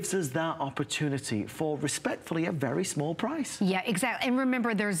gives us that opportunity for, respectfully, a very small price. Yeah, exactly. And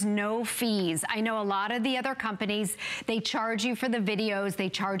remember, there's no fees. I know a lot of the other companies, they charge you for the videos, they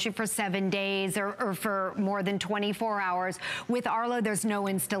charge you for 7 days or for more than 24 hours. With Arlo, there's no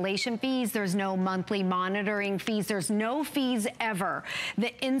installation fees, there's no monthly monitoring fees, there's no fees ever.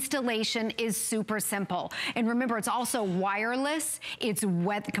 The installation is super simple. And remember, it's also wireless, it's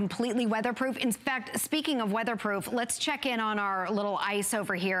completely weatherproof. In fact, speaking of weatherproof, let's check in on our little ice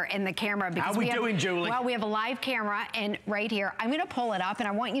over here in the camera. How we doing, Julie? Well, we have a live camera, and right here, I'm gonna pull it up, and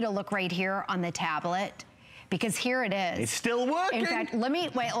I want you to look right here on the tablet, because here it is. It's still working. In fact,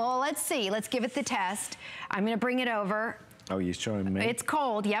 let's see. Let's give it the test. I'm gonna bring it over. Oh, you're showing me? It's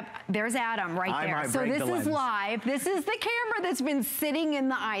cold. Yep, there's Adam right there. So this is live. This is the camera that's been sitting in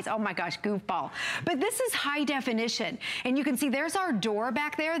the ice. Oh my gosh, goofball. But this is high definition. And you can see there's our door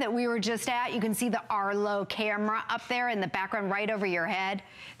back there that we were just at. You can see the Arlo camera up there in the background right over your head.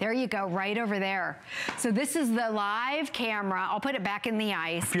 There you go, right over there. So this is the live camera. I'll put it back in the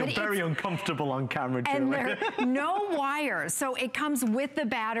ice. I feel very uncomfortable on camera, Julie. And there are no wires. So it comes with the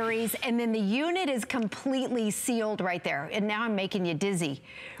batteries, and then the unit is completely sealed right there. And now I'm making you dizzy.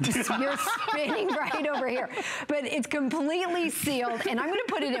 You're spinning right over here. But it's completely sealed, and I'm gonna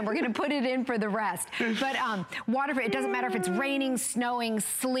put it in. We're gonna put it in for the rest. But waterproof, it doesn't matter if it's raining, snowing,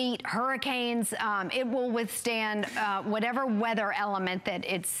 sleet, hurricanes, it will withstand whatever weather element that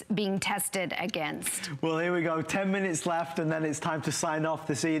it's being tested against. Well, here we go, 10 minutes left, and then it's time to sign off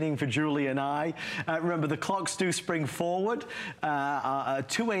this evening for Julie and I. Remember, the clocks do spring forward,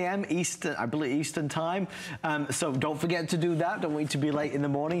 2 a.m. Eastern, I believe Eastern time. So don't forget to do that. Don't wait to be late in the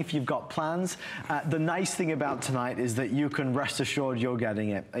morning if you've got plans. The nice thing about tonight is that you can rest assured you're getting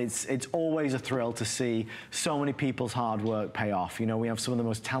it. It's always a thrill to see so many people's hard work pay off. You know, we have some of the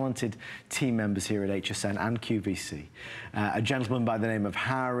most talented team members here at HSN and QVC. A gentleman by the name of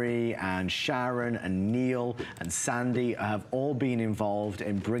Harry and Sharon and Neil and Sandy have all been involved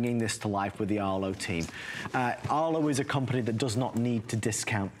in bringing this to life with the Arlo team. Arlo is a company that does not need to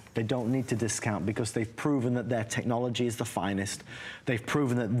discount. They don't need to discount because they've proven that their technology is the finest. They've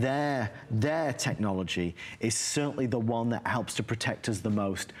proven that their technology is certainly the one that helps to protect us the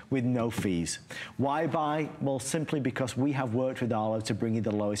most with no fees. Why buy? Well, simply because we have worked with Arlo to bring you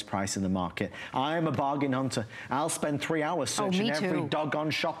the lowest price in the market. I am a bargain hunter. I'll spend 3 hours searching every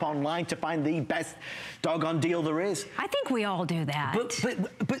doggone shop online to find the best doggone deal there is. I think we all do that.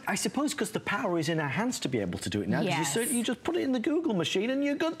 But I suppose because the power is in our hands to be able to do it now. Yes. You just put it in the Google machine and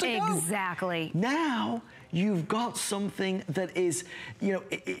you're good to go. Exactly. Now you've got something that is, you know,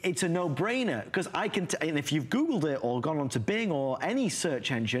 it's a no-brainer because and if you've Googled it or gone onto Bing or any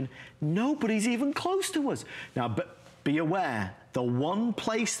search engine, nobody's even close to us. Now, but be aware, the one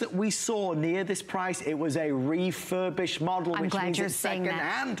place that we saw near this price, it was a refurbished model, which means it's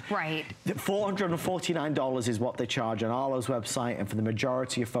second-hand. Right. $449 is what they charge on Arlo's website, and for the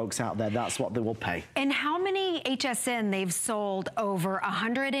majority of folks out there, that's what they will pay. And how many HSN they've sold? Over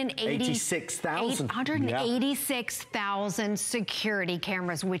 186,000. 186,000 security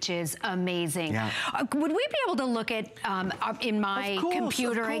cameras, which is amazing. Yeah. Would we be able to look at in my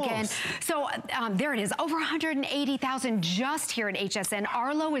computer again? So there it is, over 180,000 just here at HSN.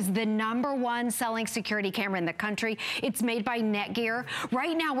 Arlo is the #1 selling security camera in the country. It's made by Netgear.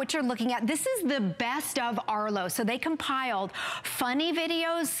 Right now, what you're looking at, this is the best of Arlo. So they compiled funny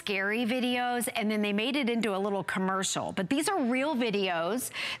videos, scary videos, and then they made it into a little commercial. But these are real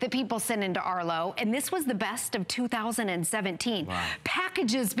videos that people sent into Arlo, and this was the best of 2017. Wow.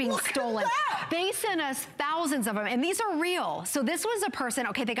 Packages being stolen. They sent us thousands of them, and these are real. So this was a person,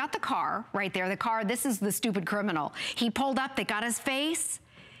 okay, they got the car right there. The car, this is the stupid criminal. He pulled up, they got his face,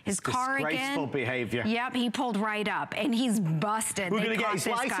 his car again. Disgraceful behavior. Yep, he pulled right up, and he's busted. We're going to get his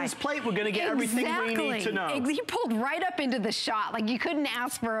license plate. We're going to get everything we need to know. He pulled right up into the shot. Like, you couldn't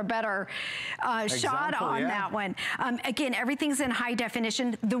ask for a better shot on that one. Again, everything's in high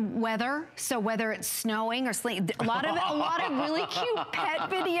definition. The weather, so whether it's snowing or sleeting, a lot of really cute pet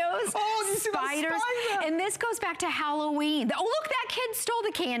videos. Oh, did you see spiders. And this goes back to Halloween. Oh, look, that kid stole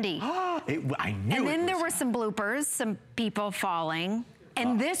the candy. I knew. And then there were some bloopers, some people falling.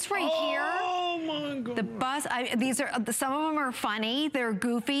 And this right here, oh my God. The bus, these are, some of them are funny, they're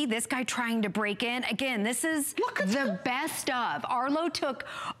goofy. This guy trying to break in. Again, this is the best of. Arlo took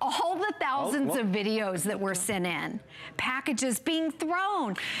all the thousands of videos that were sent in. Packages being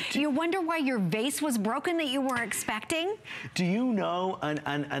thrown. You wonder why your vase was broken that you were expecting? Do you know,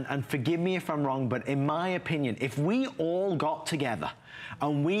 and forgive me if I'm wrong, but in my opinion, if we all got together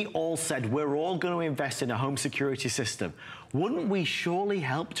and we all said we're all going to invest in a home security system, wouldn't we surely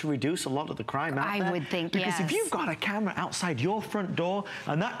help to reduce a lot of the crime out there? I would think, because if you've got a camera outside your front door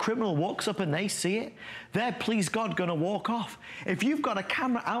and that criminal walks up and they see it, they're, please God, going to walk off. If you've got a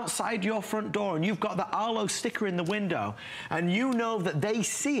camera outside your front door and you've got the Arlo sticker in the window and you know that they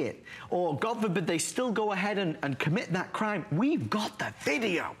see it, or God forbid they still go ahead and commit that crime, we've got the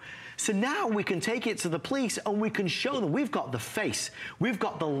video. So now we can take it to the police and we can show them we've got the face, we've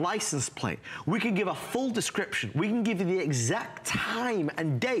got the license plate, we can give a full description, we can give you the exact time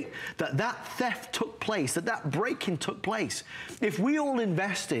and date that that theft took place, that break-in took place. If we all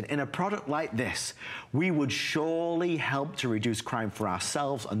invested in a product like this, we would surely help to reduce crime for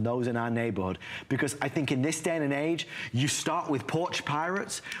ourselves and those in our neighborhood. Because I think in this day and age, you start with porch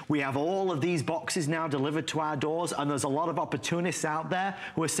pirates. We have all of these boxes now delivered to our doors, and there's a lot of opportunists out there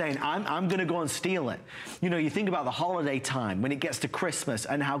who are saying, I'm gonna go and steal it. You know, you think about the holiday time when it gets to Christmas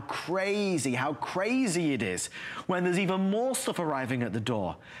and how crazy it is when there's even more stuff arriving at the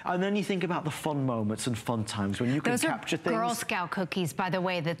door. And then you think about the fun moments and fun times when you can capture things. Those are Girl Scout cookies, by the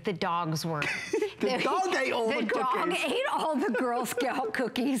way, that the dogs were. The dog ate all the cookies. The dog ate all the Girl Scout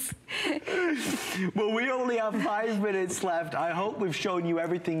cookies. Well, we only have 5 minutes left. I hope we've shown you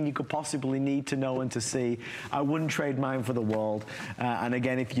everything you could possibly need to know and to see. I wouldn't trade mine for the world. And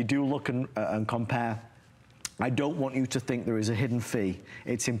again, if you do look and compare, I don't want you to think there is a hidden fee.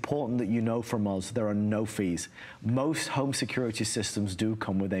 It's important that you know from us there are no fees. Most home security systems do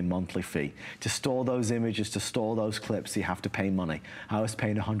come with a monthly fee. To store those images, to store those clips, you have to pay money. I was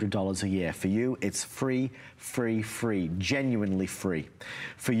paying $100 a year. For you, it's free, genuinely free.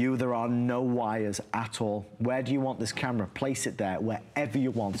 For you, there are no wires at all. Where do you want this camera? Place it there, wherever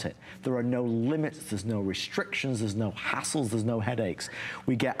you want it. There are no limits, there's no restrictions, there's no hassles, there's no headaches.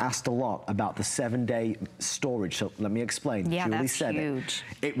 We get asked a lot about the 7-day storage. So let me explain. Yeah, Julie that's said huge.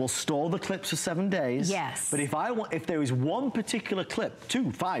 It will store the clips for 7 days. Yes. But if there is one particular clip, 2,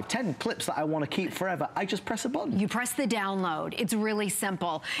 5, 10 clips that I want to keep forever, I just press a button. You press the download. It's really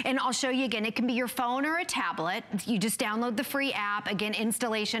simple. And I'll show you again. It can be your phone or a tablet. You just download the free app. Again,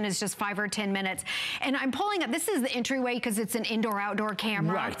 installation is just 5 or 10 minutes. And I'm pulling up, this is the entryway because it's an indoor-outdoor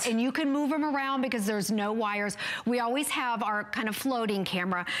camera. Right. And you can move them around because there's no wires. We always have our kind of floating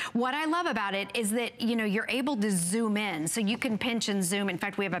camera. What I love about it is that, you know, you're able to zoom in. So you can pinch and zoom. In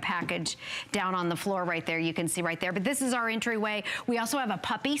fact, we have a package down on the floor right there. You can see right there. But this is our entryway. We also have a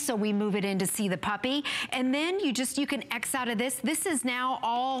puppy, so we move it in to see the puppy. And then you can X out of this. This is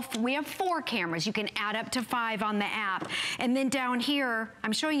now we have 4 cameras. You can add up to 5 on the app. And then down here,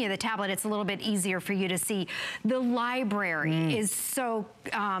 I'm showing you the tablet. It's a little bit easier for you to see. The library is so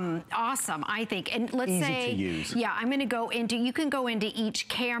awesome, I think. And let's say, easy to use. Yeah, I'm gonna go into, you can go into each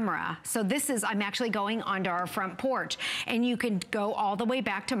camera. So this is, I'm actually going onto our front porch. And you can go all the way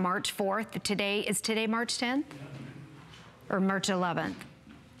back to March 4th. Is today March 10th? Or March 11th?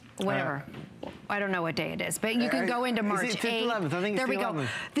 Whatever. I don't know what day it is, but you can go into March 8th. 11th? I think it's there we the 11th. go.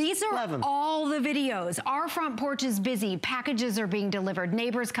 These are 11th. all the videos. Our front porch is busy. Packages are being delivered.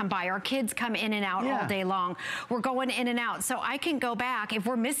 Neighbors come by. Our kids come in and out all day long. We're going in and out. So I can go back. If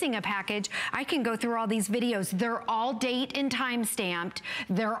we're missing a package, I can go through all these videos. They're all date and time stamped.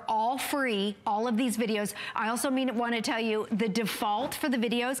 They're all free, all of these videos. I also want to tell you, the default for the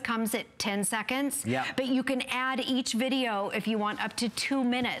videos comes at 10 seconds. Yeah. But you can add each video if you want up to 2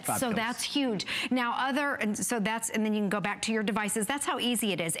 minutes. Fabulous. So that's huge. Now and then you can go back to your devices. That's how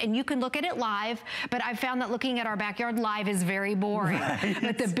easy it is. And you can look at it live, but I've found that looking at our backyard live is very boring. Right.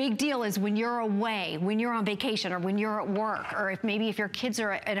 But the big deal is when you're away, when you're on vacation, or when you're at work, or maybe if your kids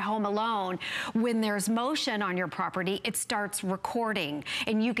are at home alone, when there's motion on your property, it starts recording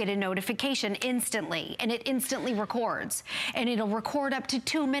and you get a notification instantly, and it instantly records. And it'll record up to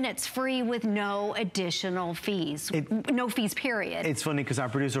 2 minutes free with no additional fees. No fees, period. It's funny because our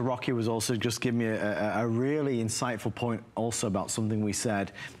producer Rocky was also just giving me a really insightful point also about something we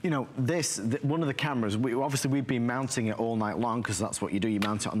said. You know, one of the cameras, obviously we've been mounting it all night long because that's what you do, you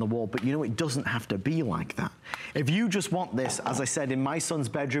mount it on the wall, but you know, it doesn't have to be like that. If you just want this, as I said, in my son's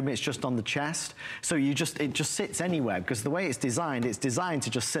bedroom, it's just on the chest, so it just sits anywhere because the way it's designed to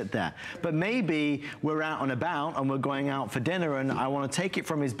just sit there. But maybe we're out and about and we're going out for dinner and I want to take it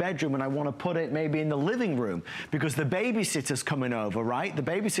from his bedroom and I want to put it maybe in the living room because the babysitter's coming over, right? The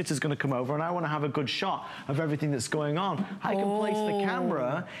babysitter's going to come over and I want to have a good shot of everything that's going on. I can place the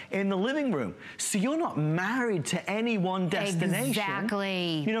camera in the living room. So you're not married to any one destination.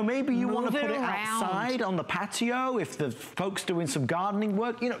 Exactly. You know, maybe you want to put it outside on the patio if the folks doing some gardening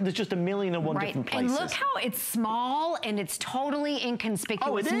work. You know, there's just a million and one different places. And look how it's small and it's totally inconspicuous.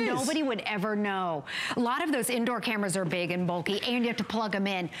 Oh, it is. Nobody would ever know. A lot of those indoor cameras are big and bulky and you have to plug them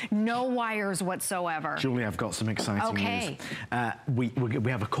in. No wires whatsoever. Julie, I've got some exciting news.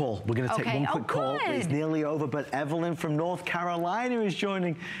 We have a call. We're going to take one quick call. It's nearly over, but Evelyn from North Carolina is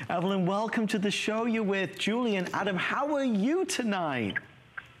joining. Evelyn, welcome to the show. You're with Julie and Adam. How are you tonight?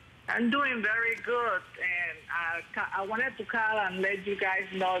 I'm doing very good, and I wanted to call and let you guys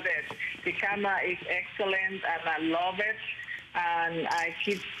know that the camera is excellent, and I love it, and I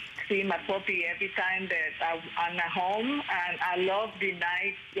keep see my puppy every time that I'm at home, and I love the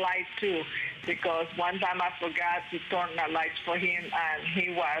night light too, because one time I forgot to turn the lights for him, and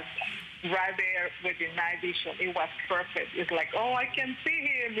he was right there with the night vision. It was perfect. It's like, oh, I can see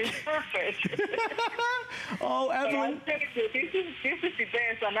him. It's perfect. Oh, Evelyn. So this is the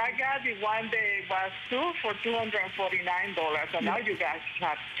best. And I got the one day was 2 for $249. And now you guys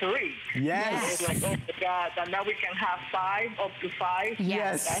have 3. Yes. It's like, oh my God. And now we can have 5, up to 5.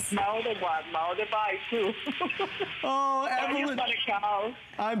 Yes. That's now the one. Now the buy too. Oh, Evelyn.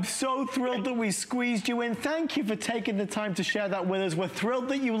 I'm so thrilled that we squeezed you in. Thank you for taking the time to share that with us. We're thrilled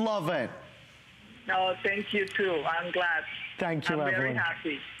that you love it. No, thank you too. I'm glad. Thank you, I'm Evelyn. very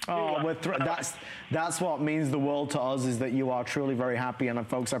happy. Oh, that's what means the world to us, is that you are truly very happy, and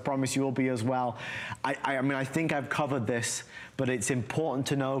folks, I promise you will be as well. I mean, I think I've covered this, but it's important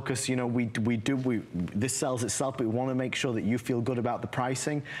to know, because you know this sells itself, but we want to make sure that you feel good about the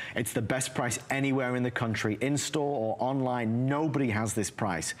pricing. It's the best price anywhere in the country, in store or online. Nobody has this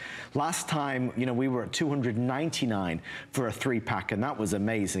price. Last time, you know, we were at $299 for a 3-pack, and that was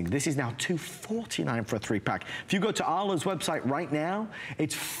amazing. This is now $249 for a 3-pack. If you go to Arlo's website right now,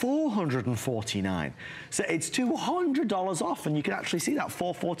 it's $449. So it's $200 off, and you can actually see that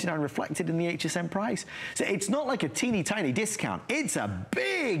 $449 reflected in the HSN price. So it's not like a teeny tiny discount. It's a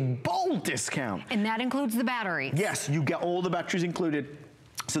big, bold discount. And that includes the batteries. Yes, you get all the batteries included.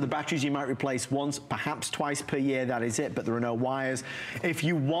 So the batteries you might replace once, perhaps twice per year, that is it, but there are no wires. If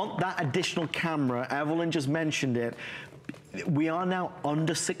you want that additional camera, Evelyn just mentioned it, we are now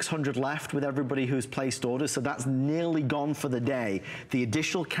under 600 left with everybody who's placed orders, so that's nearly gone for the day. The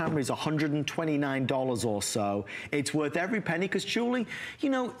additional camera is $129 or so. It's worth every penny, because Julie, you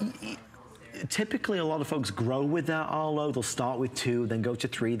know, typically a lot of folks grow with their Arlo. They'll start with 2, then go to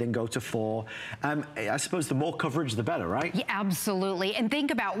 3, then go to 4. I suppose the more coverage, the better, right? Yeah, absolutely. And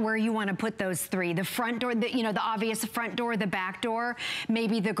think about where you want to put those 3. The front door, you know, the obvious front door, the back door,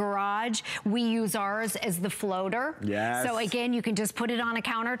 maybe the garage. We use ours as the floater. Yes. So again, you can just put it on a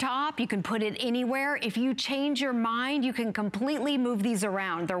countertop. You can put it anywhere. If you change your mind, you can completely move these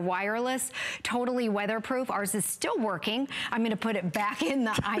around. They're wireless, totally weatherproof. Ours is still working. I'm going to put it back in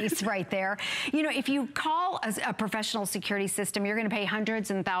the ice right there. You know, if you call a professional security system, you're going to pay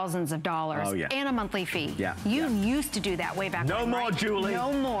hundreds and thousands of dollars. Oh, yeah. And a monthly fee. Yeah. You used to do that way back when, No more, right? Julie.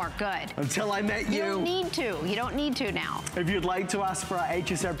 No more. Good. Until I met you. You don't need to. You don't need to now. If you'd like to ask for our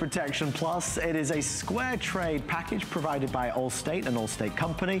HSN Protection Plus, it is a square trade package provided by Allstate, an Allstate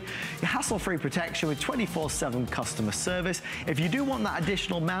company. Hassle-free protection with 24/7 customer service. If you do want that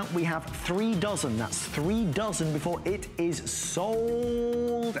additional mount, we have 3 dozen. That's 3 dozen before it is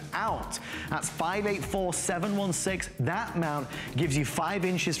sold out. That's 584716. That mount gives you 5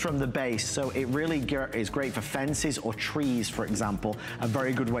 inches from the base, so it really is great for fences or trees, for example. A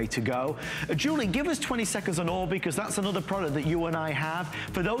very good way to go. Julie, give us 20 seconds on Orbi, because that's another product that you and I have.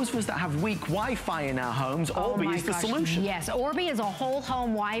 For those of us that have weak Wi-Fi in our homes, Orbi is the solution. Yes, Orbi is a whole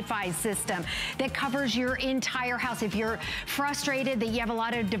home Wi-Fi system that covers your entire house. If you're frustrated that you have a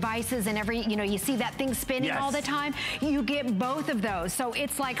lot of devices and you see that thing spinning all the time, you get both of those. So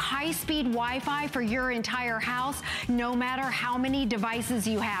it's like high-speed Wi-Fi for your entire house, no matter how many devices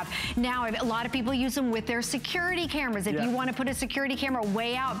you have. Now, a lot of people use them with their security cameras. If you want to put a security camera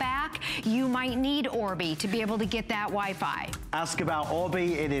way out back, you might need Orbi to be able to get that Wi-Fi. Ask about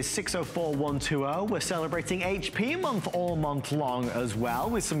Orbi. It is 604120. We're celebrating HP month all month long as well,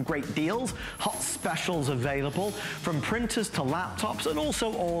 with some great deals, hot specials available, from printers to laptops, and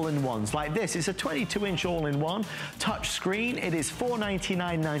also all-in-ones like this. It's a 22-inch all-in-one touch screen. It is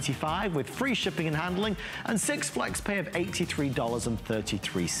 $499.95 with free shipping and handling, and 6 flex pay of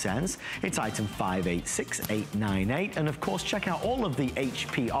 $83.33. It's item 586898. And of course, check out all of the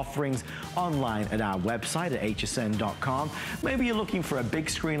HP offerings online at our website at hsn.com. Maybe you're looking for a big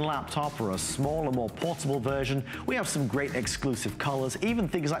screen laptop or a smaller, more portable version. We have some great exclusive colors, even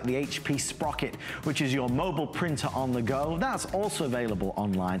things like the HP Sprocket, which is your mobile printer on the go. That's also available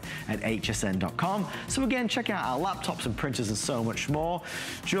online at hsn.com. So again, check out our laptops and printers and so much more.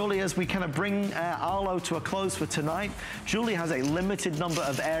 Julie, as we kind of bring Arlo to a close for tonight, Julie has a limited number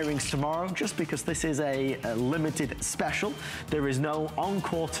of airings tomorrow, just because this is a limited special. There is no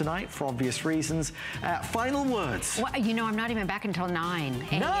encore tonight for obvious reasons. Final words. Well, you know, I'm not even back until 9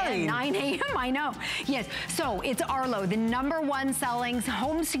 a.m. 9 a.m. I know. Yes. So it's Arlo, the #1 selling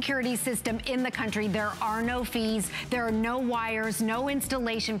home security system in the country. There are no fees. There are no wires, no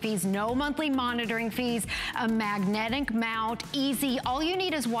installation fees, no monthly monitoring fees, a magnetic mount, easy. All you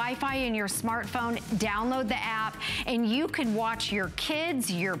need is Wi-Fi Wi-Fi in your smartphone, download the app, and you can watch your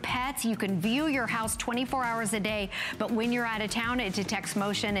kids, your pets. You can view your house 24 hours a day, but when you're out of town, it detects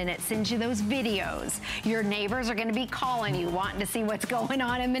motion and it sends you those videos. Your neighbors are gonna be calling you, wanting to see what's going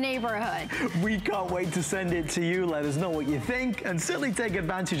on in the neighborhood. We can't wait to send it to you. Let us know what you think, and certainly take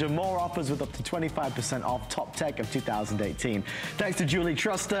advantage of more offers with up to 25% off top tech of 2018. Thanks to Julie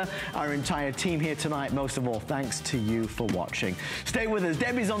Truster, our entire team here tonight. Most of all, thanks to you for watching. Stay with us.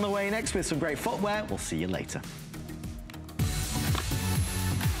 Debbie's on the way next with some great footwear. We'll see you later.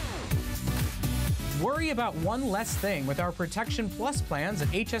 Worry about one less thing with our Protection Plus plans at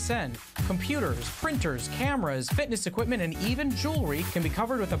HSN. Computers, printers, cameras, fitness equipment, and even jewelry can be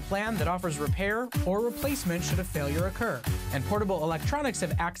covered with a plan that offers repair or replacement should a failure occur. And portable electronics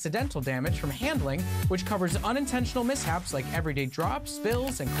have accidental damage from handling, which covers unintentional mishaps like everyday drops,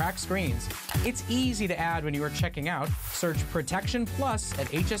 spills, and cracked screens. It's easy to add when you are checking out. Search Protection Plus at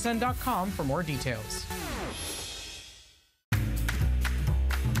hsn.com for more details.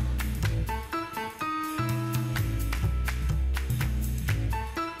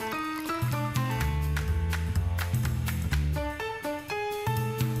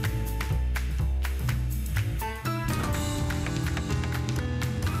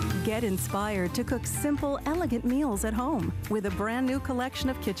 Get inspired to cook simple, elegant meals at home with a brand new collection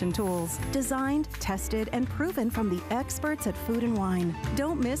of kitchen tools. Designed, tested, and proven from the experts at Food & Wine.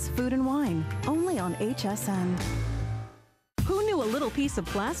 Don't miss Food & Wine, only on HSN. Who knew a little piece of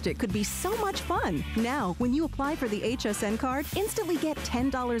plastic could be so much fun? Now, when you apply for the HSN card, instantly get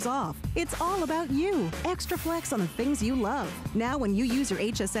 $10 off. It's all about you. Extra flex on the things you love. Now, when you use your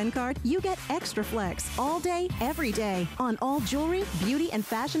HSN card, you get extra flex all day, every day on all jewelry, beauty, and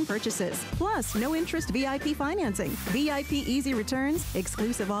fashion purchases. Plus, no interest VIP financing, VIP easy returns,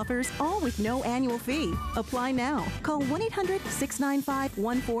 exclusive offers, all with no annual fee. Apply now. Call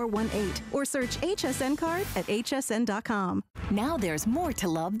 1-800-695-1418 or search HSN card at hsn.com. Now there's more to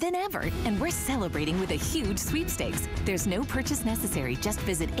love than ever, and we're celebrating with a huge sweepstakes. There's no purchase necessary. Just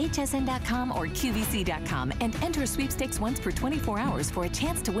visit hsn.com or qvc.com and enter sweepstakes once per 24 hours for a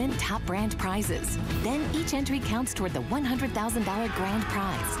chance to win top brand prizes. Then each entry counts toward the $100,000 grand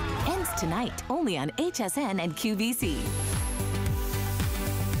prize. Ends tonight, only on HSN and QVC.